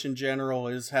 but Twitch in general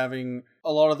is having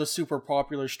a lot of the super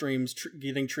popular streams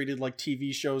getting treated like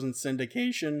TV shows and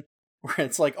syndication, where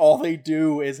it's like all they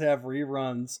do is have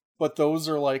reruns, but those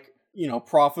are like,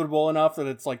 profitable enough that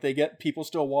it's like they get people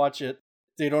still watch it.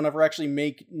 They don't ever actually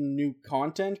make new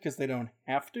content because they don't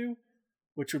have to,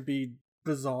 which would be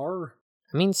bizarre.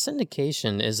 I mean,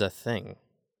 syndication is a thing.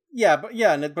 Yeah,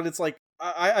 but it's like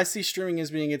I see streaming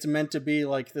as being, it's meant to be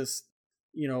like this,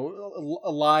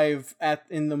 a live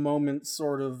in the moment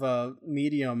sort of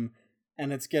medium,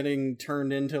 and it's getting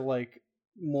turned into like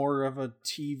more of a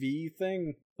TV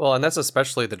thing. Well, and that's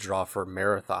especially the draw for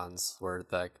marathons, where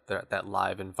that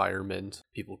live environment,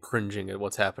 people cringing at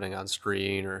what's happening on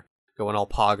screen or going all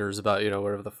poggers about,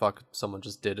 whatever the fuck someone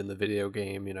just did in the video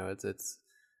game.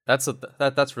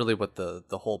 That's really what the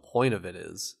whole point of it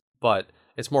is. But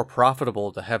it's more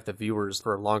profitable to have the viewers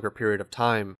for a longer period of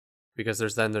time, because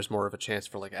there's more of a chance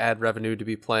for like ad revenue to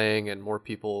be playing, and more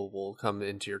people will come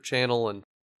into your channel and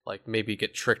like maybe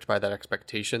get tricked by that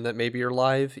expectation that maybe you're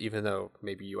live, even though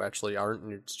maybe you actually aren't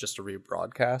and it's just a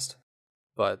rebroadcast.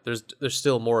 But there's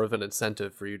still more of an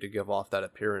incentive for you to give off that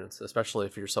appearance, especially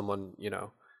if you're someone,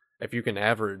 if you can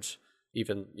average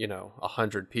even,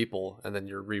 100 people and then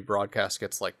your rebroadcast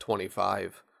gets like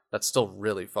 25, that's still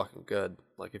really fucking good.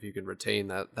 Like, if you can retain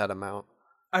that amount.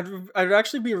 I'd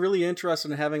actually be really interested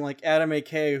in having like Adam AK,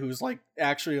 who's like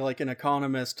actually like an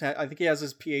economist. I think he has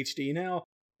his PhD now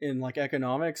in like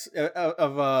economics,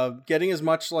 of getting as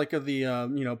much like of the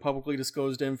publicly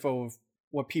disclosed info of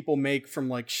what people make from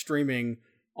like streaming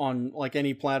on like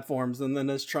any platforms, and then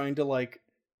is trying to like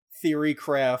theory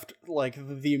craft like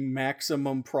the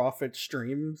maximum profit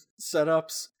stream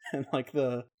setups and like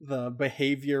the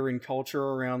behavior and culture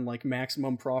around like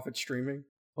maximum profit streaming.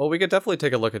 Well, we could definitely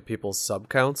take a look at people's sub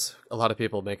counts. A lot of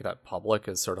people make that public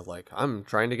as sort of like, I'm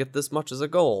trying to get this much as a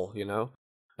goal, you know?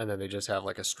 And then they just have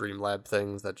like a Streamlab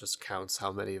thing that just counts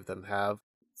how many of them have.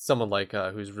 Someone like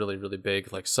who's really, really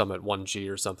big, like Summit 1G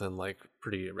or something, like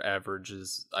pretty average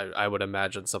is, I would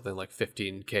imagine something like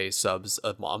 15K subs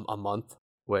a month,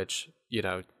 which, you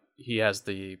know, he has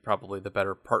probably the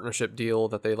better partnership deal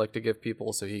that they like to give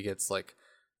people, so he gets like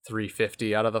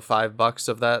 $3.50 out of the $5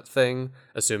 of that thing,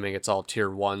 assuming it's all tier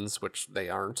 1s, which they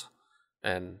aren't.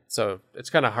 And so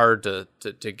it's kind of hard to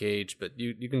gauge, but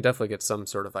you can definitely get some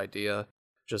sort of idea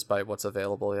just by what's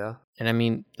available, yeah. And I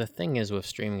mean, the thing is with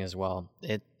streaming as well,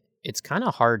 it's kind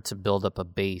of hard to build up a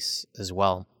base as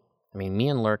well. I mean, me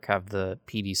and Lurk have the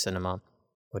PD Cinema,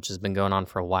 which has been going on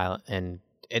for a while, and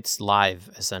it's live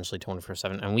essentially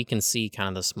 24/7, and we can see kind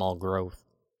of the small growth.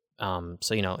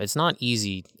 So, you know, it's not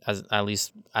easy, at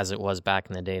least as it was back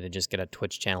in the day, to just get a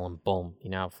Twitch channel and boom,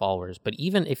 you now have followers. But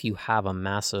even if you have a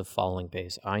massive following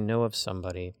base, I know of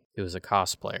somebody who is a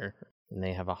cosplayer, and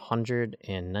they have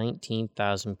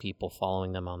 119,000 people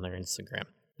following them on their Instagram.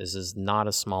 This is not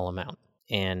a small amount.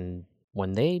 And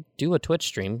when they do a Twitch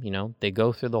stream, you know, they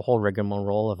go through the whole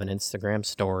rigmarole of an Instagram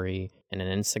story and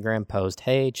an Instagram post.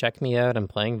 Hey, check me out. I'm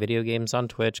playing video games on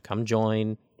Twitch. Come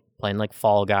join. Playing like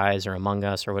Fall Guys or Among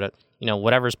Us or whatever, you know,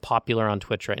 whatever's popular on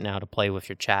Twitch right now to play with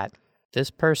your chat.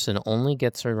 This person only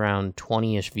gets around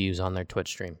 20-ish views on their Twitch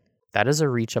stream. That is a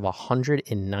reach of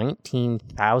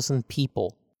 119,000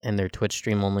 people, and their Twitch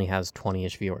stream only has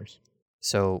 20-ish viewers.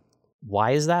 So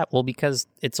why is that? Well, because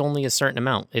it's only a certain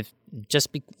amount.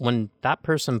 When that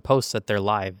person posts that they're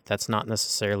live, that's not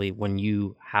necessarily when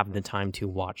you have the time to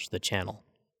watch the channel.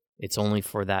 It's only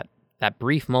for that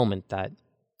brief moment that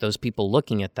those people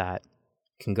looking at that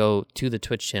can go to the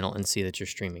Twitch channel and see that you're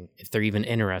streaming, if they're even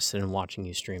interested in watching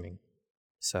you streaming.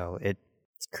 So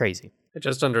it's crazy. It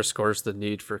just underscores the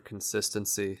need for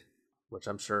consistency, which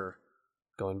I'm sure,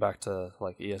 going back to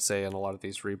like ESA and a lot of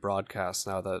these rebroadcasts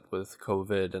now that with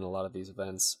COVID and a lot of these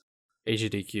events,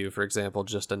 AGDQ, for example,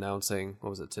 just announcing,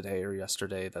 what was it, today or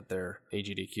yesterday, that their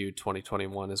AGDQ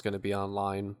 2021 is going to be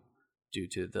online due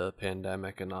to the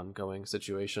pandemic and ongoing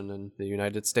situation in the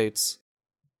United States.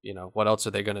 You know, what else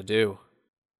are they going to do?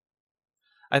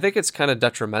 I think it's kind of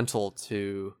detrimental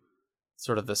to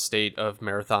sort of the state of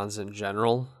marathons in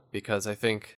general, because I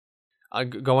think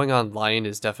going online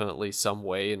is definitely some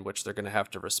way in which they're going to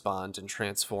have to respond and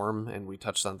transform, and we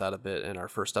touched on that a bit in our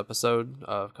first episode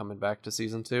of coming back to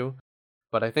season 2.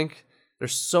 But I think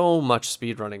there's so much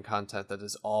speedrunning content that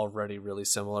is already really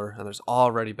similar, and there's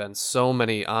already been so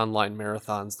many online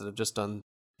marathons that have just done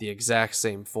the exact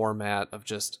same format of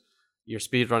just you're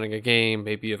speedrunning a game,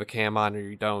 maybe you have a cam on or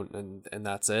you don't, and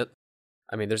that's it.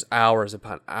 I mean, there's hours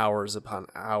upon hours upon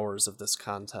hours of this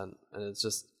content, and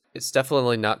it's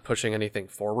definitely not pushing anything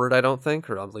forward, I don't think,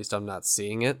 or at least I'm not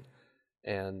seeing it.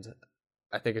 And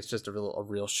I think it's just a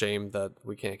real shame that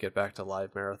we can't get back to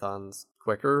live marathons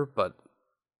quicker, but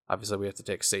obviously we have to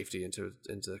take safety into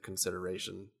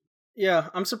consideration. Yeah,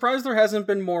 I'm surprised there hasn't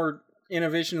been more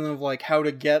innovation of like how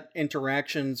to get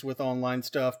interactions with online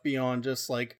stuff beyond just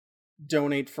like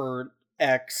donate for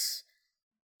X,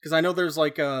 because I know there's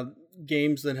like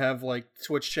games that have like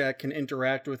Twitch chat can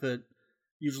interact with it,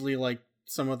 usually like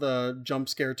some of the jump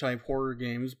scare type horror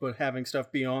games, but having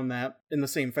stuff beyond that in the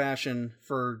same fashion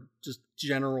for just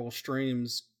general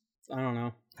streams, I don't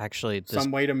know. Actually, some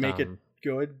way to make it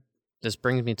good. This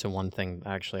brings me to one thing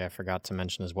actually I forgot to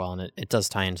mention as well, and it does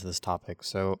tie into this topic.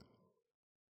 So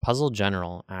Puzzle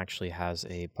General actually has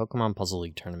a Pokemon Puzzle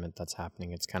League tournament that's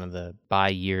happening. It's kind of the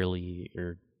bi-yearly,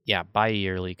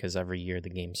 because every year the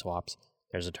game swaps.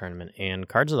 There's a tournament. And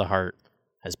Cards of the Heart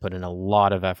has put in a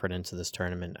lot of effort into this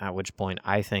tournament, at which point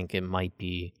I think it might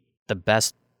be the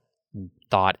best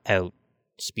thought-out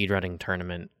speedrunning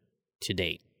tournament to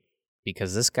date.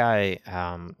 Because this guy,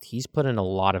 he's put in a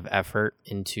lot of effort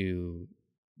into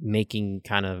making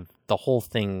kind of the whole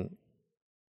thing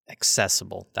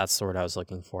accessible. That's the word I was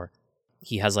looking for.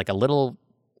 He has like a little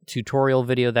tutorial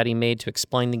video that he made to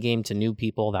explain the game to new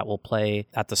people that will play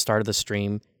at the start of the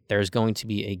stream. There's going to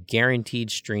be a guaranteed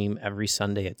stream every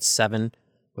Sunday at 7,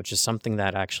 which is something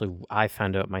that actually I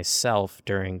found out myself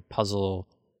during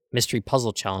Mystery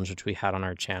Puzzle Challenge, which we had on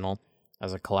our channel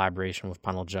as a collaboration with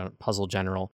Puzzle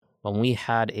General. When we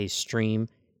had a stream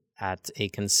at a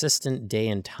consistent day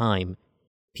and time,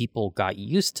 people got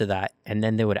used to that, and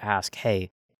then they would ask,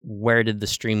 hey, where did the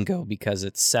stream go? Because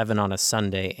it's 7 on a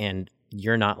Sunday and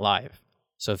you're not live.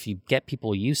 So if you get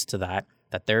people used to that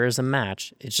there is a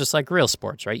match, it's just like real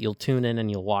sports, right? You'll tune in and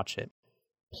you'll watch it.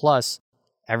 Plus,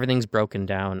 everything's broken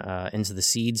down into the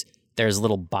seeds. there's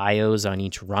little bios on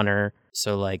each runner.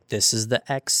 So like, this is the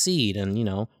X seed,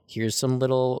 and here's some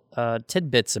little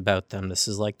tidbits about them. This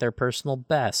is like their personal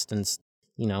best, and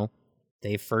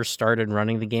they first started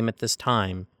running the game at this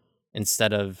time,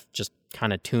 instead of just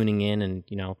kind of tuning in and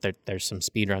there's some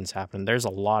speedruns happening. There's a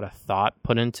lot of thought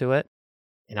put into it,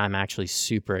 and I'm actually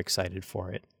super excited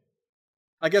for it.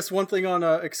 I guess one thing on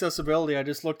accessibility, I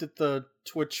just looked at the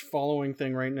Twitch following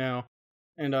thing right now,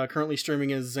 and currently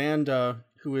streaming is Xanda,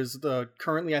 who is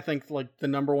currently, I think, like the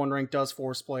number 1 ranked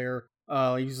Dustforce player.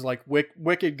 He's like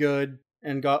wicked good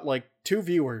and got like 2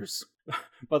 viewers,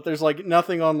 but there's like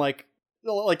nothing on like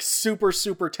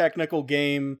super technical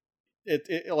game.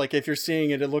 It like, if you're seeing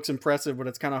it, it looks impressive, but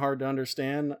it's kind of hard to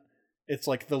understand. It's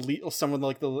like someone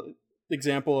like the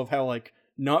example of how like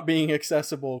not being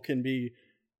accessible can be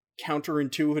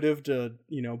counterintuitive to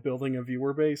building a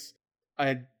viewer base.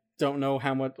 I don't know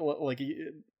how much, like,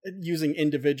 using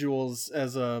individuals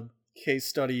as a case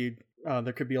study,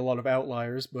 there could be a lot of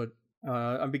outliers, but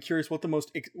I'd be curious what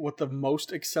the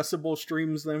most accessible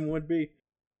streams then would be.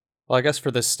 Well, I guess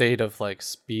for the state of like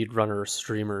speedrunner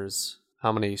streamers,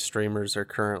 how many streamers are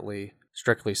currently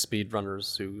strictly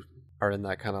speedrunners who are in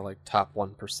that kind of like top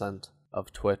 1%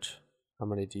 of Twitch? How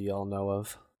many do y'all know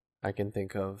of? I can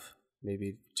think of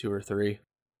maybe 2 or 3.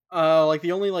 Like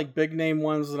the only like big name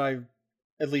ones that I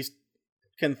at least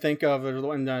can think of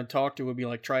and I talk to would be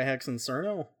like Trihex and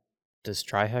Cerno. Does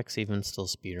Trihex even still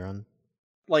speedrun?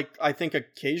 Like, I think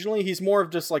occasionally. He's more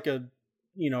of just like a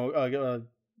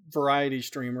variety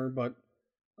streamer, but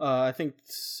I think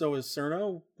so is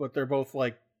Cerno, but they're both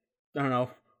like, I don't know,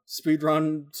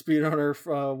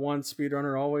 speedrunner one,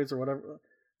 speedrunner always, or whatever.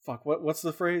 Fuck, what's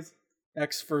the phrase?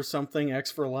 X for something,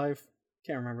 X for life.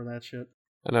 Can't remember that shit.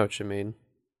 I know what you mean.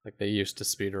 Like, they used to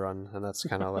speedrun, and that's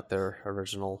kind of what their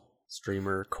original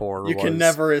streamer core was. You can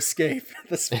never escape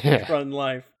the speedrun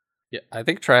life. Yeah, I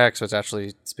think Triax was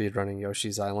actually speedrunning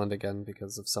Yoshi's Island again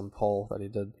because of some poll that he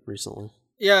did recently.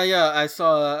 Yeah, I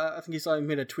saw, I think he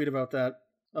made a tweet about that,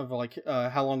 of like,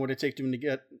 how long would it take him to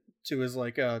get to his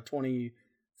like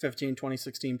 2015,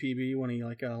 2016 PB when he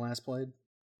like last played.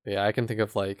 Yeah, I can think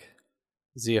of like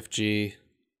ZFG.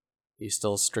 He's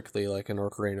still strictly like an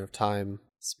Ocarina of Time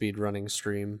speedrunning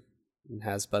stream and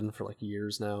has been for like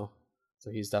years now. So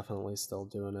he's definitely still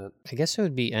doing it. I guess it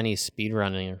would be any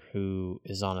speedrunner who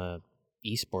is on a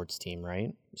esports team,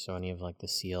 right? So any of like the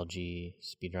CLG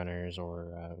speedrunners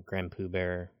or Grand Pooh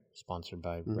Bear, sponsored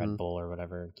by Red Bull or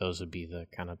whatever, those would be the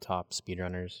kind of top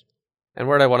speedrunners. And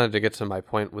where I wanted to get to my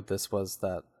point with this was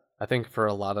that I think for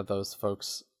a lot of those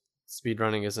folks,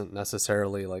 speedrunning isn't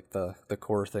necessarily like the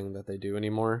core thing that they do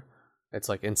anymore. It's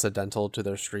like incidental to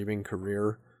their streaming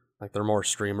career. Like they're more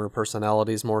streamer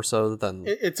personalities more so than...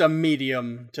 It's a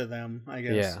medium to them, I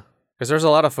guess. Yeah. Because there's a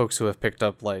lot of folks who have picked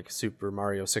up like Super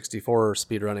Mario 64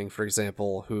 speedrunning, for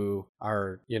example, who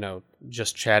are,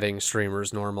 just chatting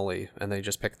streamers normally. And they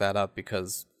just pick that up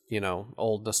because,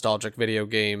 old nostalgic video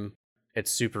game.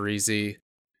 It's super easy.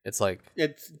 It's like...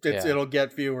 It'll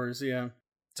get viewers, yeah.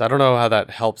 So I don't know how that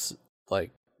helps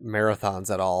like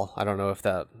marathons at all. I don't know if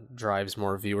that drives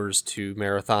more viewers to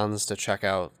marathons to check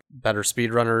out better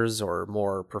speedrunners or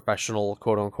more professional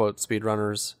quote-unquote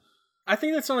speedrunners. I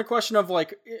think that's not a question of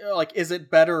like is it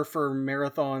better for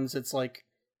marathons? It's like,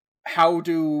 how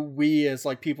do we as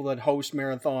like people that host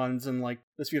marathons and like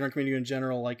the speedrun community in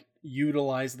general like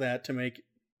utilize that to make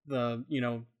the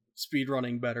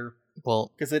speedrunning better?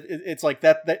 Well, because it's like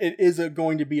that it is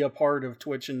going to be a part of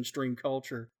Twitch and stream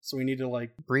culture, so we need to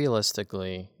like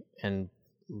realistically, and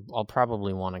I'll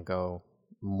probably want to go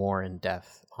more in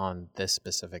depth on this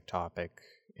specific topic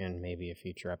in maybe a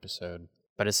future episode.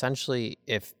 But essentially,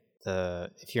 if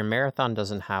your marathon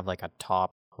doesn't have like a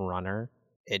top runner,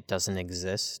 it doesn't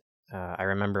exist. I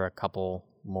remember a couple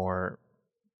more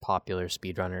popular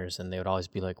speedrunners, and they would always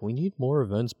be like, "We need more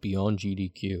events beyond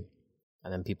GDQ."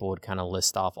 And then people would kind of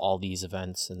list off all these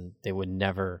events, and they would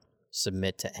never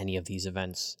submit to any of these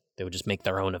events. They would just make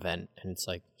their own event. And it's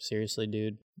like, seriously,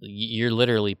 dude? You're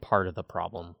literally part of the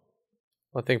problem.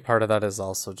 I think part of that is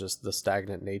also just the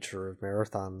stagnant nature of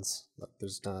marathons. Like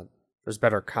there's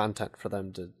better content for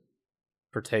them to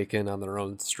partake in on their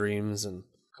own streams and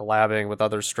collabing with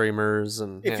other streamers.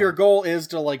 And if your goal is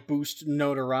to like boost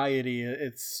notoriety,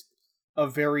 it's a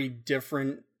very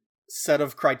different set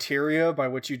of criteria by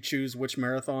which you choose which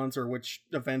marathons or which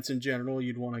events in general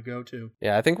you'd want to go to.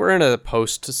 Yeah, I think we're in a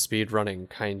post-speedrunning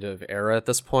kind of era at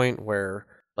this point where,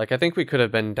 like, I think we could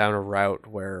have been down a route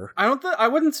where... I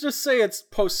wouldn't just say it's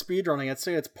post-speedrunning, I'd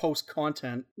say it's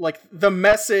post-content. Like, the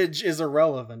message is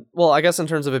irrelevant. Well, I guess in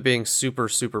terms of it being super,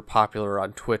 super popular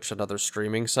on Twitch and other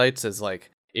streaming sites is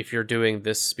like, if you're doing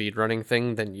this speedrunning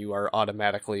thing, then you are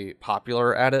automatically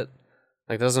popular at it.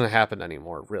 Like, that doesn't happen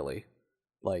anymore, really.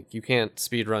 Like, you can't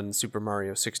speedrun Super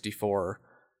Mario 64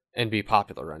 and be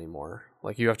popular anymore.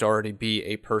 Like, you have to already be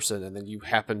a person, and then you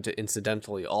happen to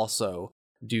incidentally also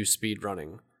do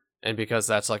speedrunning. And because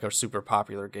that's like a super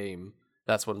popular game,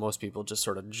 that's what most people just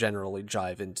sort of generally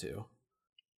jive into.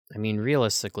 I mean,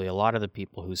 realistically, a lot of the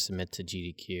people who submit to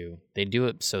GDQ, they do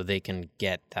it so they can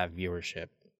get that viewership.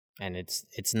 And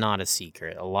it's not a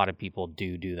secret. A lot of people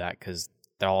do that because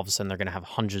all of a sudden they're going to have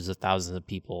hundreds of thousands of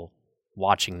people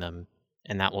watching them,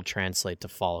 and that will translate to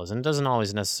follows. And it doesn't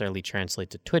always necessarily translate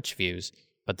to Twitch views,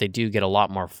 but they do get a lot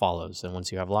more follows. And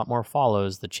once you have a lot more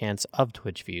follows, the chance of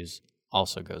Twitch views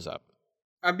also goes up.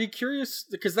 I'd be curious,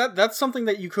 because that's something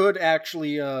that you could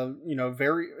actually,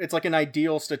 it's like an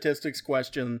ideal statistics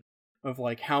question of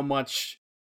like how much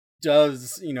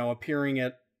does, appearing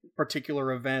at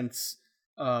particular events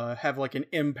have like an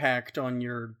impact on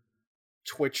your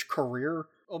Twitch career.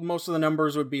 Most of the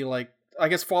numbers would be like, I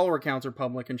guess follower counts are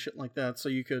public and shit like that, so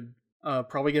you could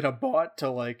probably get a bot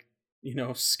to like,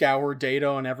 scour data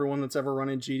on everyone that's ever run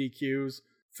in GDQs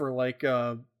for like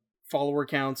follower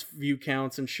counts, view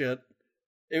counts, and shit.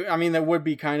 That would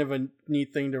be kind of a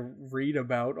neat thing to read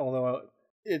about. Although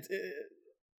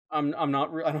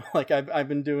I've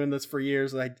been doing this for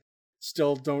years. I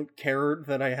still don't care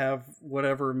that I have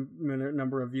whatever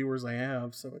number of viewers I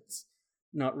have, so it's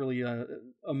not really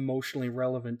emotionally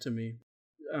relevant to me.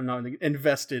 I'm not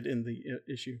invested in the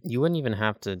issue. You wouldn't even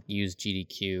have to use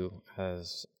GDQ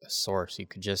as a source. You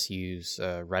could just use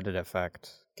Reddit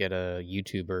effect. Get a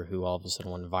YouTuber who all of a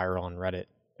sudden went viral on Reddit.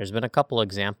 There's been a couple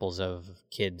examples of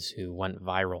kids who went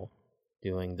viral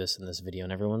doing this in this video,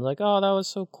 and everyone's like, oh, that was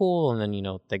so cool. And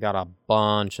then, they got a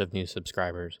bunch of new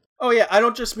subscribers. Oh, yeah. I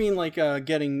don't just mean like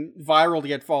getting viral to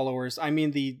get followers. I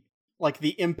mean the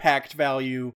impact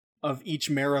value of each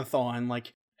marathon.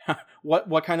 Like,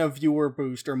 what kind of viewer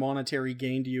boost or monetary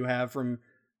gain do you have from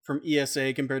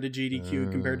ESA compared to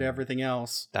GDQ compared to everything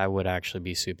else? That would actually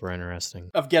be super interesting.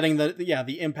 Of getting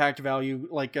the impact value,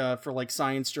 like for like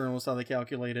science journals, how they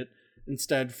calculate it,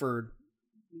 instead for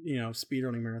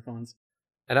speedrunning marathons.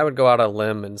 And I would go out on a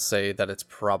limb and say that it's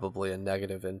probably a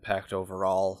negative impact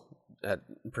overall at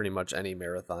pretty much any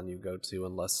marathon you go to,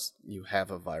 unless you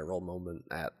have a viral moment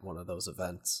at one of those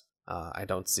events. I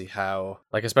don't see how,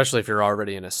 like, especially if you're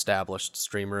already an established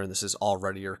streamer and this is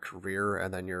already your career,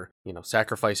 and then you're,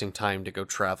 sacrificing time to go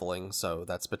traveling, so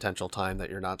that's potential time that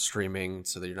you're not streaming,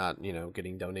 so that you're not,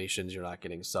 getting donations, you're not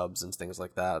getting subs and things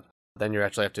like that. Then you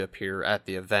actually have to appear at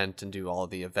the event and do all of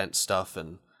the event stuff,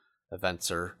 and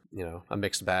events are, a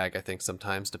mixed bag, I think,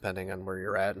 sometimes, depending on where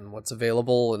you're at and what's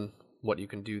available and what you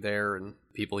can do there and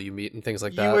people you meet and things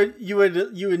like that. You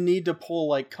would need to pull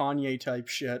like Kanye type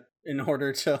shit in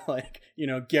order to like,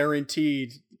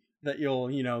 guarantee that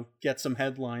you'll, get some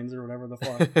headlines or whatever the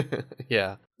fuck.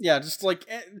 Yeah. Yeah, just like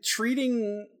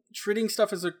treating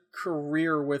stuff as a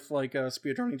career with like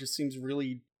speedrunning just seems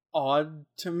really odd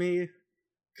to me,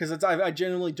 because I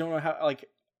genuinely don't know how, like,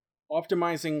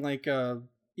 optimizing like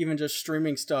even just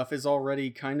streaming stuff is already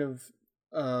kind of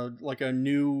like a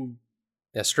new.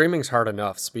 Yeah, streaming's hard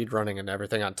enough. Speedrunning and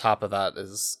everything on top of that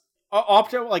is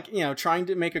trying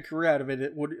to make a career out of it.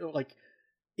 It would like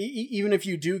even if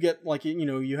you do get like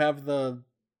you have the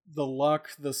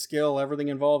luck, the skill, everything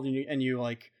involved, and you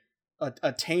like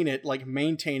attain it, like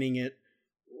maintaining it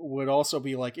would also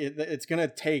be like it's gonna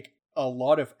take a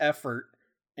lot of effort,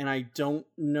 and I don't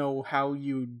know how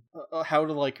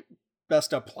to like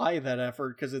best apply that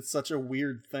effort, because it's such a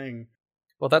weird thing.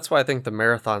 Well, that's why I think the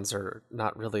marathons are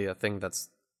not really a thing that's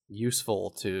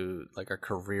useful to like a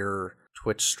career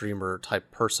Twitch streamer type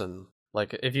person.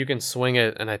 Like, if you can swing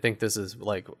it, and I think this is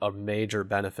like a major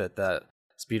benefit that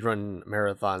speedrun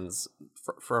marathons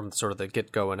from sort of the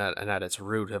get-go and at its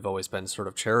root have always been sort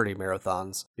of charity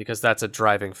marathons, because that's a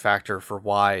driving factor for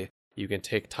why you can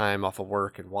take time off of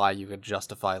work and why you can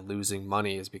justify losing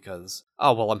money, is because,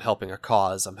 oh, well, I'm helping a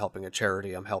cause, I'm helping a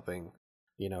charity, I'm helping,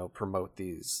 promote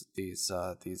these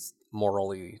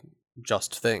morally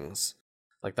just things.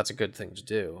 Like, that's a good thing to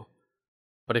do.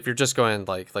 But if you're just going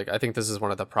like I think this is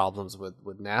one of the problems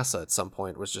with NASA at some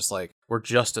point, was just like, we're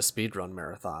just a speedrun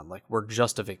marathon. Like, we're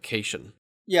just a vacation.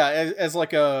 Yeah, as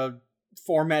like a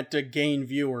format to gain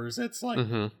viewers. It's like,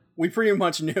 we pretty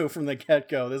much knew from the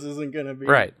get-go this isn't going to be...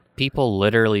 Right. People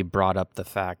literally brought up the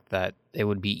fact that it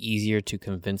would be easier to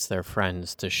convince their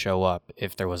friends to show up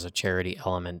if there was a charity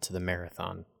element to the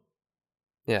marathon.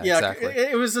 Yeah, exactly.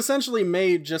 It was essentially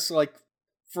made just like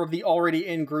for the already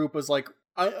in group. Was like,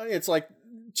 it's like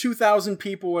 2,000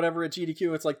 people, whatever, at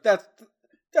GDQ. It's like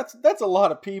that's a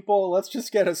lot of people. Let's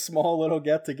just get a small little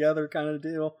get together kind of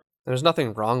deal. There's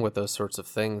nothing wrong with those sorts of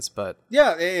things, but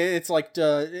yeah, it's like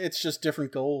it's just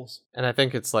different goals. And I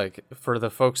think it's like for the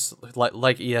folks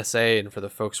like ESA and for the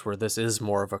folks where this is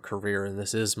more of a career and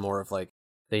this is more of like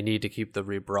they need to keep the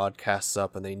rebroadcasts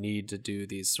up and they need to do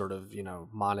these sort of,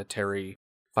 monetary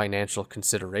financial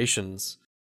considerations,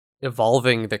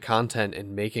 evolving the content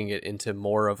and making it into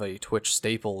more of a Twitch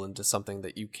staple, into something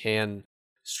that you can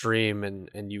stream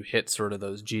and you hit sort of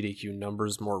those GDQ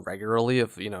numbers more regularly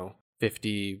of,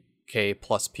 50K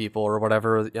plus people or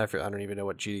whatever. I don't even know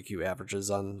what GDQ averages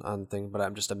on thing, but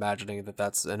I'm just imagining that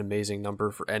that's an amazing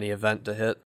number for any event to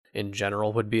hit in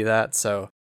general would be that. So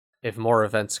if more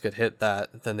events could hit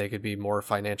that, then they could be more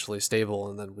financially stable,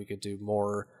 and then we could do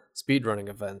more speedrunning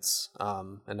events,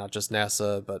 and not just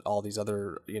NASA, but all these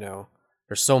other,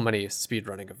 there's so many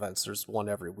speedrunning events. There's one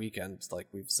every weekend, like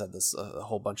we've said this a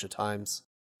whole bunch of times.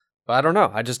 But I don't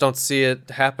know. I just don't see it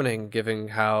happening, given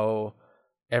how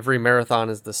every marathon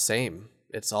is the same.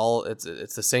 It's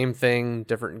the same thing,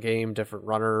 different game, different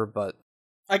runner, but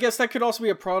I guess that could also be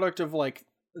a product of like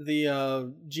the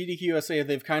GDQ USA.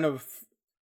 They've kind of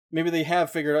maybe they have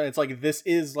figured out it's like this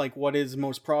is like what is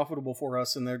most profitable for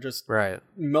us, and they're just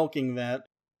milking that.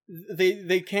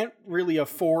 They can't really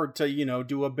afford to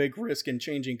do a big risk in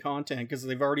changing content because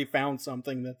they've already found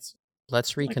something that's.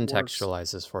 Let's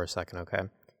recontextualize this for a second, okay?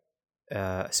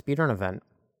 A speedrun event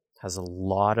has a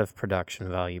lot of production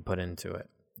value put into it.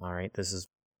 All right,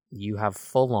 you have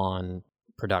full-on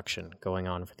production going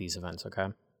on for these events, okay?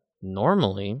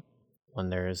 Normally, when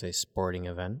there is a sporting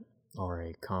event or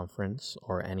a conference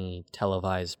or any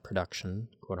televised production,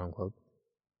 quote unquote,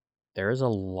 there is a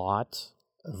lot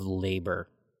of labor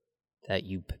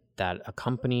that a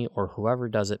company or whoever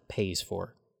does it pays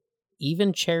for.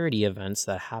 Even charity events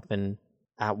that happen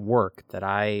at work that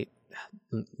I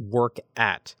work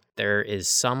at, there is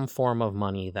some form of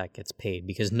money that gets paid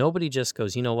because nobody just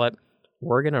goes, you know what,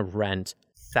 we're going to rent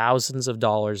thousands of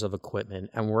dollars of equipment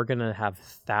and we're going to have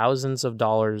thousands of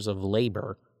dollars of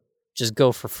labor just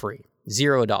go for free.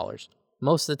 $0.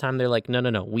 Most of the time they're like,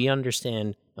 no, we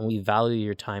understand and we value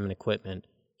your time and equipment.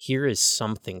 Here is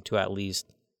something to at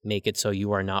least make it so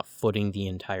you are not footing the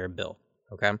entire bill,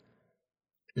 okay?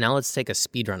 Now let's take a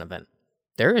speedrun event.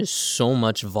 There is so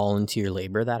much volunteer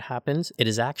labor that happens. It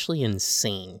is actually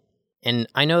insane. And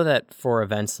I know that for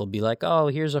events, they'll be like, oh,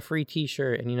 here's a free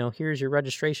t-shirt and, here's your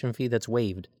registration fee that's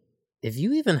waived. If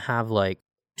you even have like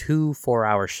 2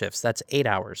 4-hour shifts, that's 8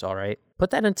 hours, all right?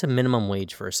 Put that into minimum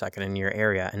wage for a second in your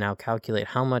area and now calculate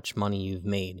how much money you've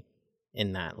made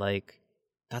in that. Like,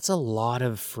 that's a lot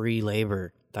of free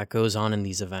labor that goes on in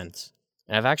these events.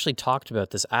 And I've actually talked about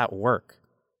this at work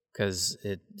because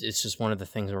it's just one of the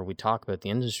things where we talk about the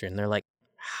industry and they're like,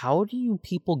 how do you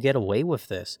people get away with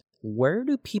this? Where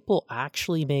do people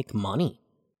actually make money?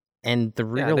 And the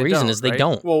real reason is they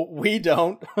don't. Well, we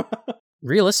don't.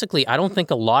 Realistically, I don't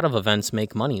think a lot of events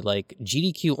make money. Like,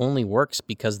 GDQ only works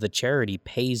because the charity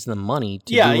pays them money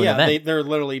to do an event. They're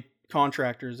literally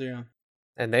contractors, yeah.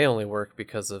 And they only work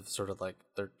because of sort of like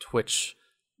their Twitch,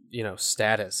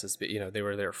 status is, they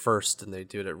were there first and they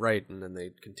did it right and then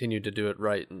they continued to do it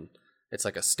right and it's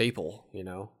like a staple,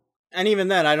 And even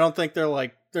then, I don't think they're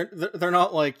like, they're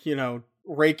not like,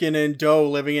 raking in dough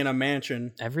living in a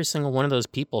mansion. Every single one of those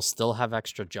people still have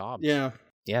extra jobs. Yeah.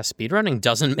 Yeah, speedrunning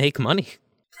doesn't make money.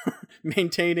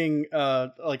 Maintaining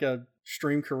like a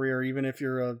stream career, even if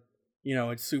you're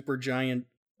a super giant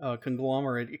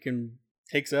conglomerate,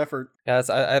 takes effort. Yeah,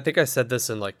 I think I said this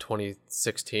in like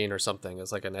 2016 or something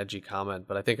as like an edgy comment,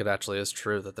 but I think it actually is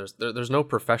true that there's no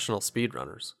professional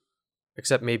speedrunners.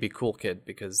 Except maybe Cool Kid,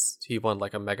 because he won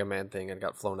like a Mega Man thing and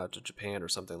got flown out to Japan or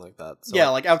something like that. So, yeah,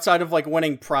 like outside of like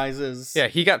winning prizes. Yeah,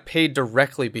 he got paid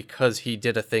directly because he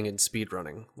did a thing in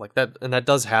speedrunning. Like that, and that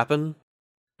does happen,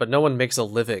 but no one makes a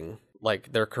living.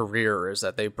 Like their career is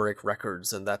that they break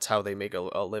records and that's how they make a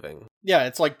living. Yeah,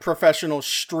 it's like professional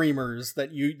streamers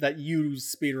that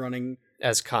use speedrunning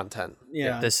as content.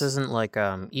 Yeah. This isn't like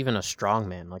even a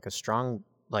strongman,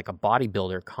 like a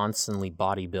bodybuilder constantly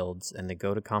bodybuilds and they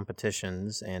go to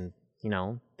competitions and,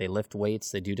 they lift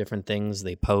weights, they do different things,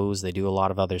 they pose, they do a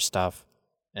lot of other stuff.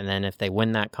 And then if they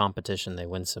win that competition, they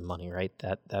win some money, right?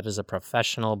 That is a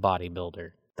professional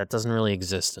bodybuilder. That doesn't really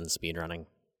exist in speedrunning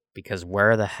because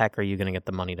where the heck are you going to get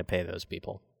the money to pay those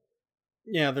people?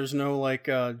 Yeah, there's no like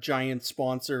giant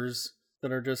sponsors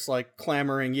that are just like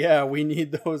clamoring, yeah, we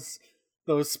need those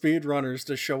speedrunners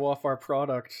to show off our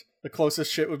product. The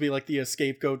closest shit would be like the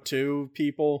Escapegoat 2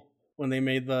 people when they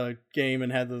made the game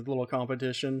and had the little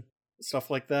competition, stuff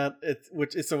like that.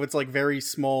 It's like very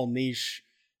small niche.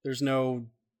 There's no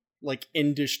like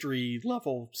industry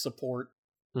level support.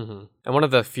 Mm-hmm. And one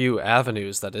of the few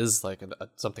avenues that is like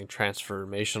something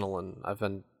transformational, and I've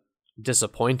been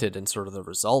disappointed in sort of the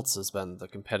results, has been the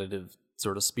competitive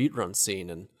sort of speedrun scene.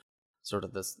 And sort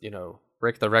of this,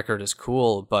 break the record is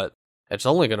cool, but it's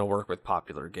only going to work with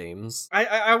popular games.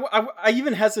 I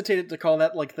even hesitated to call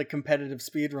that like the competitive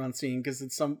speedrun scene, because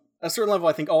it's a certain level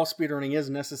I think all speedrunning is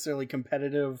necessarily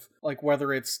competitive, like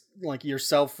whether it's like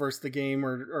yourself versus the game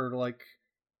or like,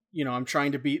 I'm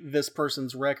trying to beat this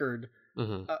person's record.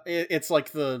 Mm-hmm. It's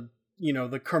like the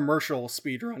commercial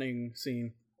speedrunning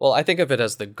scene. Well, I think of it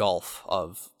as the golf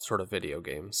of sort of video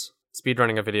games.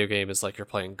 Speedrunning a video game is like you're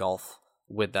playing golf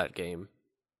with that game.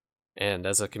 And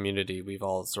as a community, we've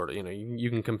all sort of, you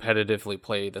can competitively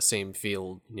play the same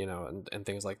field, and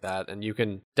things like that. And you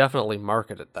can definitely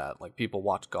market it that. Like, people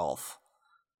watch golf.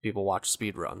 People watch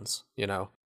speedruns,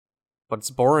 But it's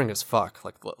boring as fuck.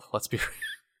 Like, let's be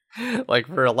like,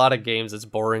 for a lot of games, it's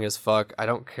boring as fuck. I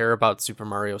don't care about Super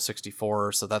Mario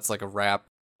 64, so that's like a wrap.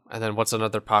 And then what's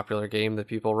another popular game that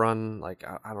people run? Like,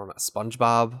 I don't know,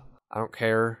 SpongeBob? I don't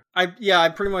care. I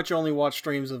pretty much only watch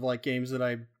streams of like games that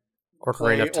I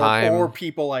Ocarina of Time, or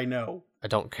people I know. I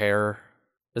don't care.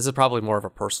 This is probably more of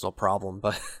a personal problem,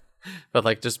 but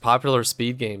like just popular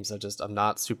speed games, I'm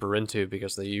not super into,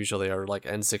 because they usually are like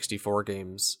N64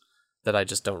 games that I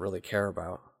just don't really care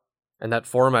about. And that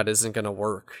format isn't going to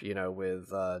work,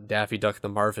 with Daffy Duck the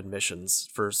Marvin missions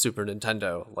for Super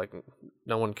Nintendo. Like,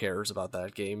 no one cares about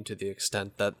that game to the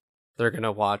extent that they're going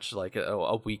to watch like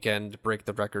a weekend break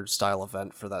the record style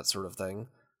event for that sort of thing.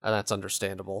 And that's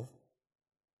understandable.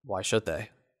 Why should they?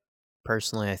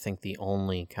 Personally, I think the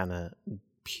only kind of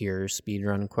pure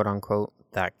speedrun, quote unquote,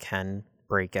 that can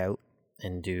break out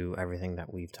and do everything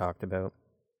that we've talked about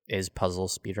is puzzle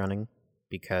speedrunning,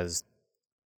 because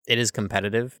it is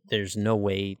competitive. There's no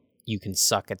way you can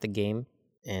suck at the game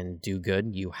and do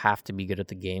good. You have to be good at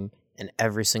the game. And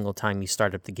every single time you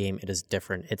start up the game, it is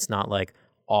different. It's not like,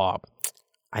 oh,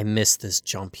 I missed this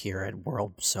jump here at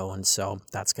world so-and-so.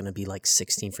 That's going to be like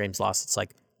 16 frames lost. It's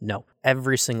like, no,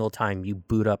 every single time you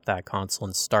boot up that console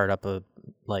and start up a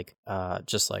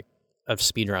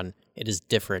speedrun, it is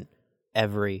different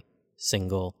every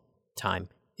single time.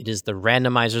 It is the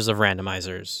randomizers of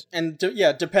randomizers. And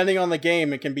depending on the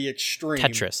game, it can be extreme.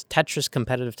 Tetris,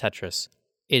 competitive Tetris.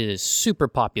 It is super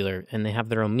popular, and they have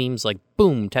their own memes like,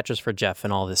 boom, Tetris for Jeff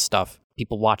and all this stuff.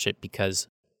 People watch it because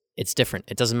it's different.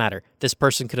 It doesn't matter. This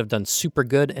person could have done super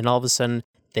good, and all of a sudden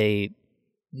they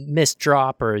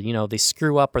misdrop, or they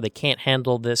screw up, or they can't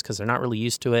handle this because they're not really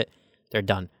used to it. They're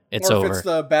done. It's over. Or if it's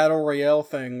the battle royale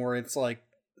thing where it's like,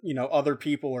 other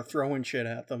people are throwing shit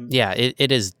at them. Yeah,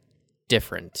 it is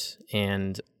different.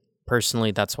 And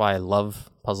personally, that's why I love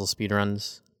puzzle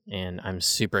speedruns, and I'm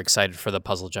super excited for the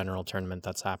Puzzle General tournament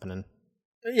that's happening.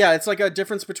 Yeah, it's like a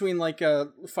difference between like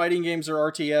fighting games or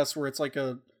RTS, where it's like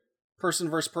a person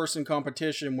versus person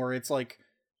competition, where it's like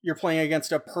you're playing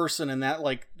against a person, and that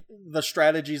like the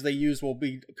strategies they use will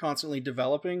be constantly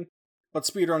developing. But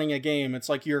speedrunning a game, it's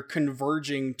like you're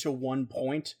converging to one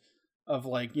point of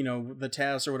like, the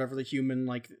task or whatever the human,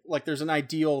 like there's an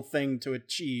ideal thing to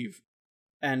achieve.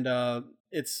 And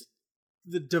it's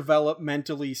the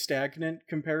developmentally stagnant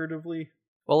comparatively.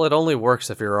 Well, it only works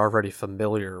if you're already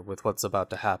familiar with what's about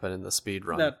to happen in the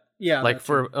speedrun. Like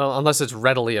for unless it's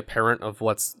readily apparent of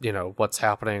what's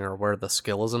happening or where the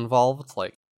skill is involved.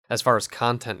 Like, as far as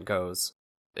content goes,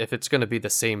 if it's going to be the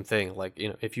same thing, like,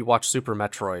 if you watch Super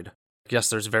Metroid, yes,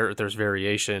 there's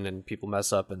variation and people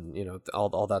mess up and,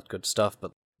 all that good stuff,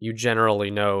 but you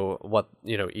generally know what,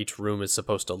 each room is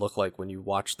supposed to look like when you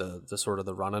watch the sort of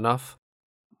the run enough.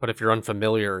 But if you're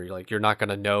unfamiliar, like, you're not going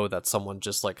to know that someone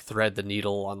just like thread the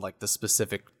needle on like the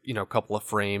specific, couple of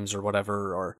frames or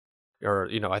whatever, or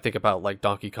I think about like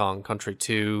Donkey Kong Country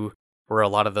 2, where a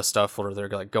lot of the stuff where they're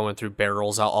like going through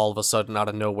barrels all of a sudden out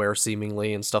of nowhere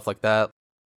seemingly and stuff like that.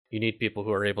 You need people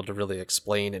who are able to really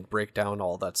explain and break down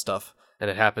all that stuff, and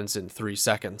it happens in 3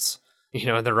 seconds,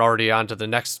 and they're already on to the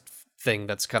next thing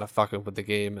that's kind of fucking with the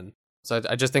game. And so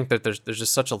I just think that there's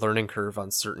just such a learning curve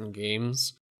on certain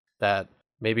games that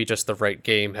maybe just the right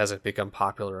game hasn't become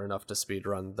popular enough to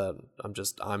speedrun that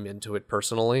I'm into it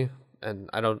personally. And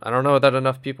I don't know that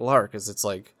enough people are, because it's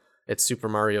like, it's Super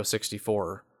Mario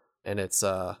 64, and it's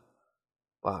wow,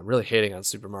 I'm really hating on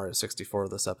Super Mario 64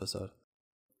 this episode.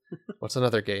 What's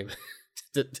another game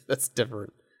that's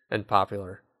different and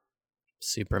popular?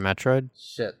 Super Metroid?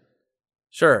 Shit.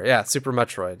 Sure, yeah, Super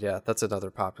Metroid. Yeah, that's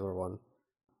another popular one.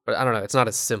 But I don't know, it's not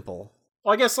as simple.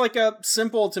 Well, I guess like a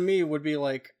simple to me would be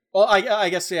like, well, I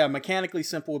guess, yeah, mechanically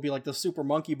simple would be like the Super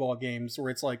Monkey Ball games, where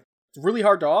it's like it's really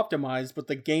hard to optimize, but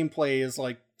the gameplay is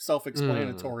like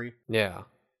self-explanatory. Yeah.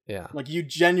 Yeah. Like you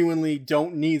genuinely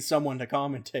don't need someone to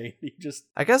commentate. You just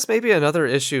I guess maybe another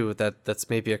issue that's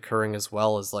maybe occurring as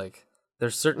well is like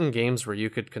there's certain games where you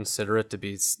could consider it to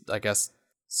be, I guess,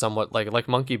 somewhat like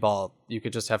Monkey Ball. You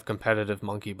could just have competitive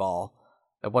Monkey Ball.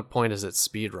 At what point is it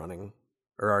speed running,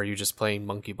 or are you just playing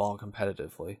Monkey Ball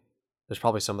competitively? There's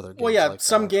probably some other games. well, yeah, like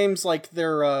some that. games like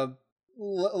they're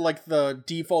like the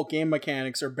default game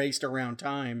mechanics are based around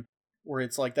time, where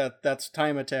it's like that's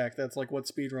time attack. That's like what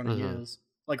speedrunning is.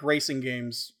 Like racing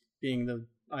games being the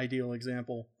ideal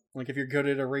example. Like if you're good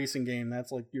at a racing game,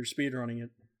 that's like you're speedrunning it.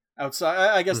 Outside,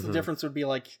 I guess the difference would be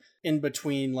like in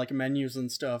between like menus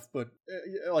and stuff, but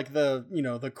like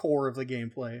the core of the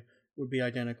gameplay would be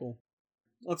identical.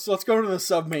 Let's go to the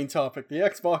sub main topic, the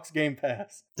Xbox Game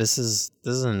Pass. This is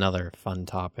another fun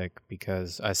topic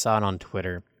because I saw it on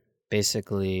Twitter.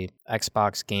 Basically,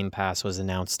 Xbox Game Pass was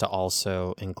announced to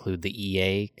also include the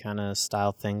EA kind of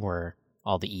style thing where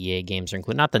all the EA games are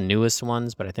included. Not the newest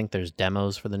ones, but I think there's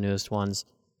demos for the newest ones.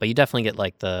 But you definitely get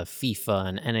like the FIFA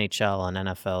and NHL and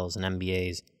NFLs and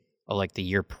NBAs of like the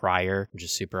year prior, which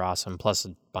is super awesome, plus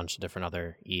a bunch of different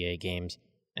other EA games.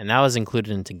 And that was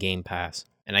included into Game Pass.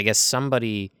 And I guess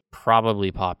somebody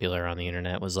probably popular on the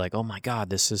internet was like, oh my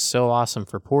God, this is so awesome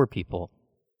for poor people.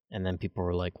 And then people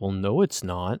were like, well, no, it's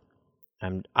not.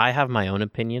 I have my own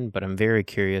opinion, but I'm very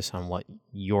curious on what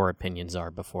your opinions are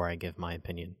before I give my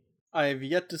opinion. I have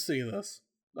yet to see this.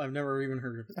 I've never even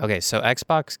heard of it. Okay, so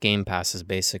Xbox Game Pass is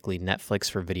basically Netflix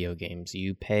for video games.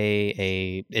 You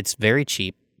pay it's very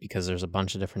cheap because there's a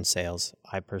bunch of different sales.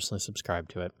 I personally subscribe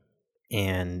to it.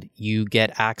 And you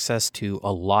get access to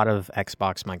a lot of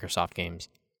Xbox Microsoft games.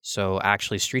 So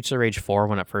actually, Streets of Rage 4,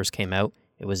 when it first came out,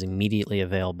 it was immediately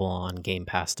available on Game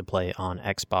Pass to play on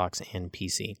Xbox and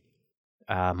PC.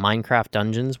 Minecraft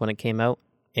Dungeons, when it came out,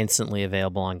 instantly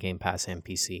available on Game Pass and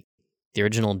PC. The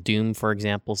original Doom, for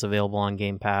example, is available on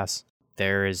Game Pass.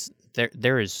 There is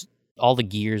all the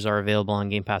Gears are available on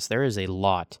Game Pass. There is a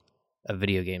lot of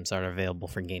video games that are available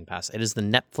for Game Pass. It is the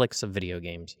Netflix of video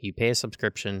games. You pay a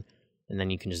subscription, and then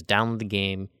you can just download the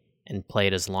game and play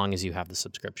it as long as you have the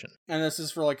subscription. And this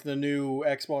is for like the new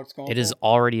Xbox console? It is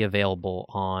already available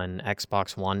on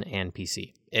Xbox One and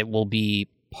PC. It will be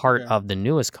part of the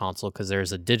newest console because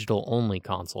there's a digital-only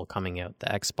console coming out, the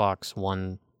Xbox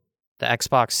One. The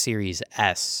Xbox Series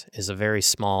S is a very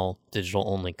small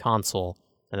digital-only console,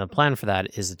 and the plan for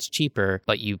that is it's cheaper,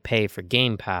 but you pay for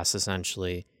Game Pass,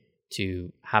 essentially,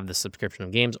 to have the subscription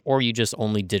of games, or you just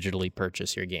only digitally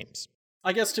purchase your games.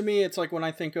 I guess to me, it's like when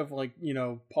I think of like,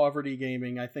 poverty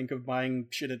gaming, I think of buying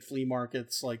shit at flea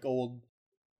markets, like old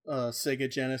Sega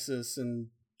Genesis and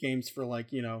games for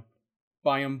like,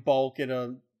 buy them bulk at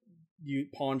a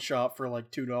pawn shop for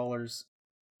like $2.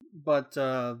 But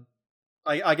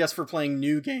I guess for playing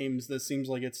new games, this seems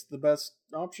like it's the best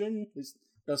option, at least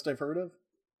best I've heard of.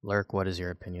 Lurk, what is your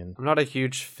opinion? I'm not a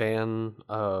huge fan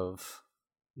of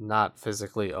not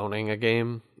physically owning a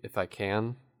game if I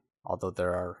can, although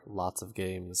there are lots of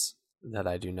games that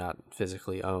I do not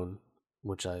physically own,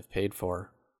 which I've paid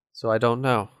for. So I don't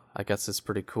know. I guess it's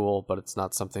pretty cool, but it's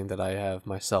not something that I have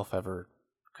myself ever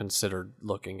considered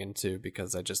looking into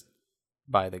because I just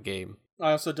buy the game.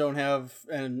 I also don't have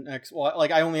an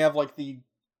I only have like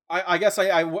I guess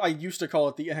I used to call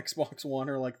it the Xbox One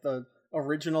or like the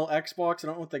original Xbox. I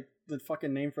don't know what the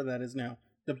fucking name for that is now.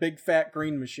 The big fat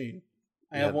green machine.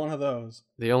 I have one of those.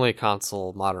 The only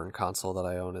modern console that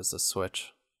I own is the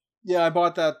Switch. Yeah, I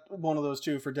bought one of those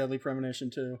too for Deadly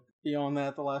Premonition 2. Beyond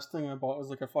that, the last thing I bought was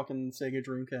like a fucking Sega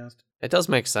Dreamcast. It does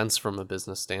make sense from a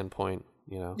business standpoint,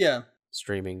 Yeah.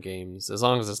 Streaming games, as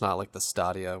long as it's not like the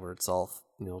Stadia where it's all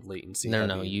latency.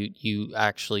 No, you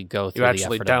actually go through. You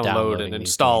actually the effort download and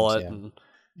install games,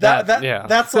 it. And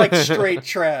that's like straight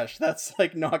trash. That's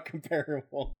like not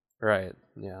comparable. Right.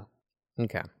 Yeah.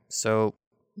 Okay. So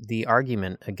the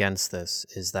argument against this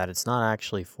is that it's not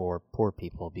actually for poor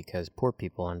people because poor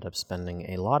people end up spending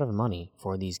a lot of money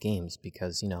for these games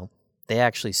because they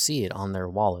actually see it on their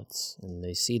wallets and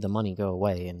they see the money go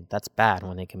away, and that's bad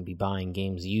when they can be buying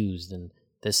games used and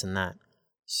this and that.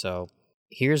 So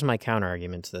here's my counter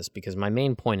argument to this, because my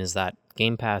main point is that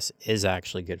Game Pass is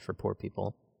actually good for poor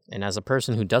people. And as a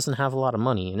person who doesn't have a lot of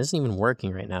money and isn't even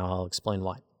working right now, I'll explain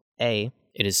why. A,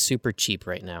 it is super cheap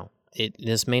right now.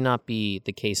 This may not be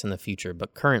the case in the future,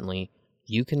 but currently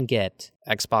you can get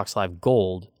Xbox Live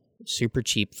Gold super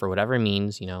cheap for whatever it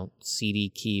means, CD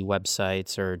key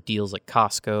websites or deals like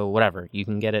Costco, whatever. You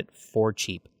can get it for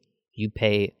cheap. You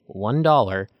pay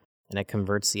 $1 and it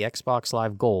converts the Xbox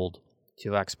Live Gold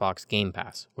to Xbox Game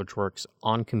Pass, which works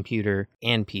on computer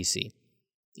and PC.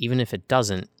 Even if it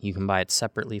doesn't, you can buy it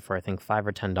separately for I think $5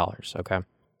 or $10, okay?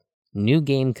 New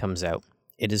game comes out.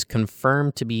 It is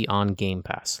confirmed to be on Game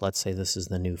Pass. Let's say this is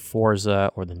the new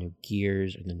Forza or the new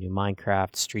Gears or the new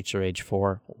Minecraft, Streets of Rage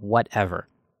 4, whatever.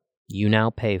 You now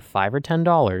pay $5 or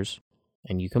 $10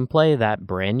 and you can play that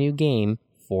brand new game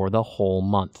for the whole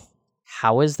month.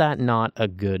 How is that not a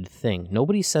good thing?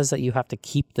 Nobody says that you have to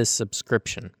keep this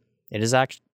subscription. It is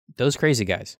actually, those crazy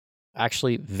guys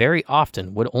actually very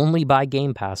often would only buy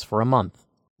Game Pass for a month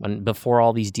before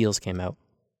all these deals came out,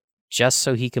 just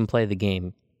so he can play the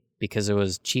game, because it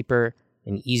was cheaper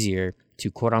and easier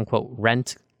to quote-unquote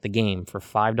rent the game for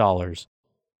 $5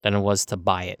 than it was to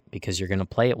buy it, because you're going to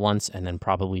play it once and then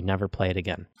probably never play it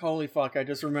again. Holy fuck, I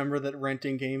just remember that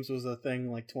renting games was a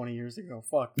thing like 20 years ago.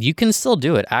 Fuck. You can still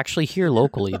do it. Actually, here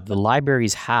locally, the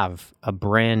libraries have a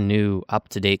brand new,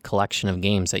 up-to-date collection of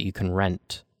games that you can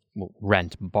lend.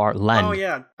 Oh,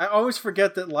 yeah. I always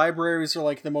forget that libraries are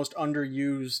like the most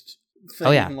underused thing.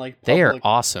 Oh, yeah. In, like, they are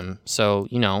awesome. So,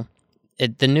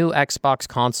 the new Xbox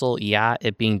console, yeah,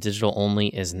 it being digital only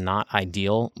is not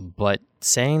ideal, but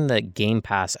saying that Game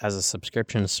Pass as a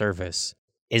subscription service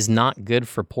is not good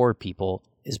for poor people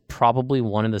is probably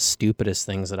one of the stupidest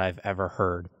things that I've ever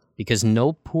heard, because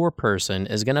no poor person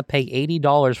is going to pay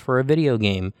 $80 for a video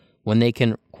game when they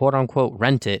can quote-unquote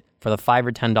rent it for the $5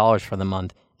 or $10 for the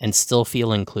month and still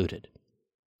feel included.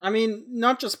 I mean,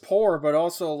 not just poor, but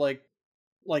also like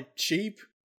cheap.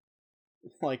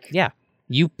 Like, yeah,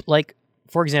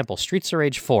 for example, Streets of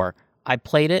Rage 4. I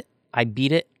played it, I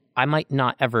beat it. I might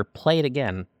not ever play it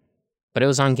again, but it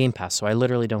was on Game Pass, so I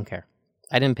literally don't care.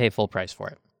 I didn't pay full price for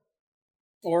it.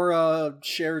 Or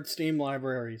shared Steam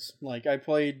libraries. Like, I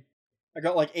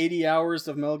got like 80 hours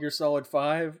of Metal Gear Solid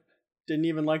 5. Didn't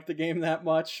even like the game that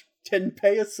much. Didn't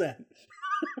pay a cent.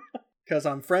 Because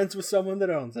I'm friends with someone that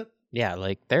owns it. Yeah,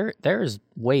 like there's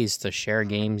ways to share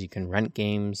games. You can rent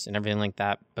games and everything like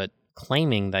that. But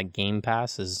claiming that Game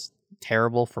Pass is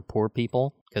terrible for poor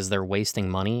people because they're wasting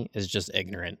money is just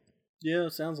ignorant. Yeah,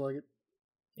 sounds like it.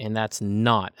 And that's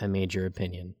not a major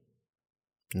opinion.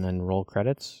 And then roll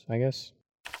credits, I guess.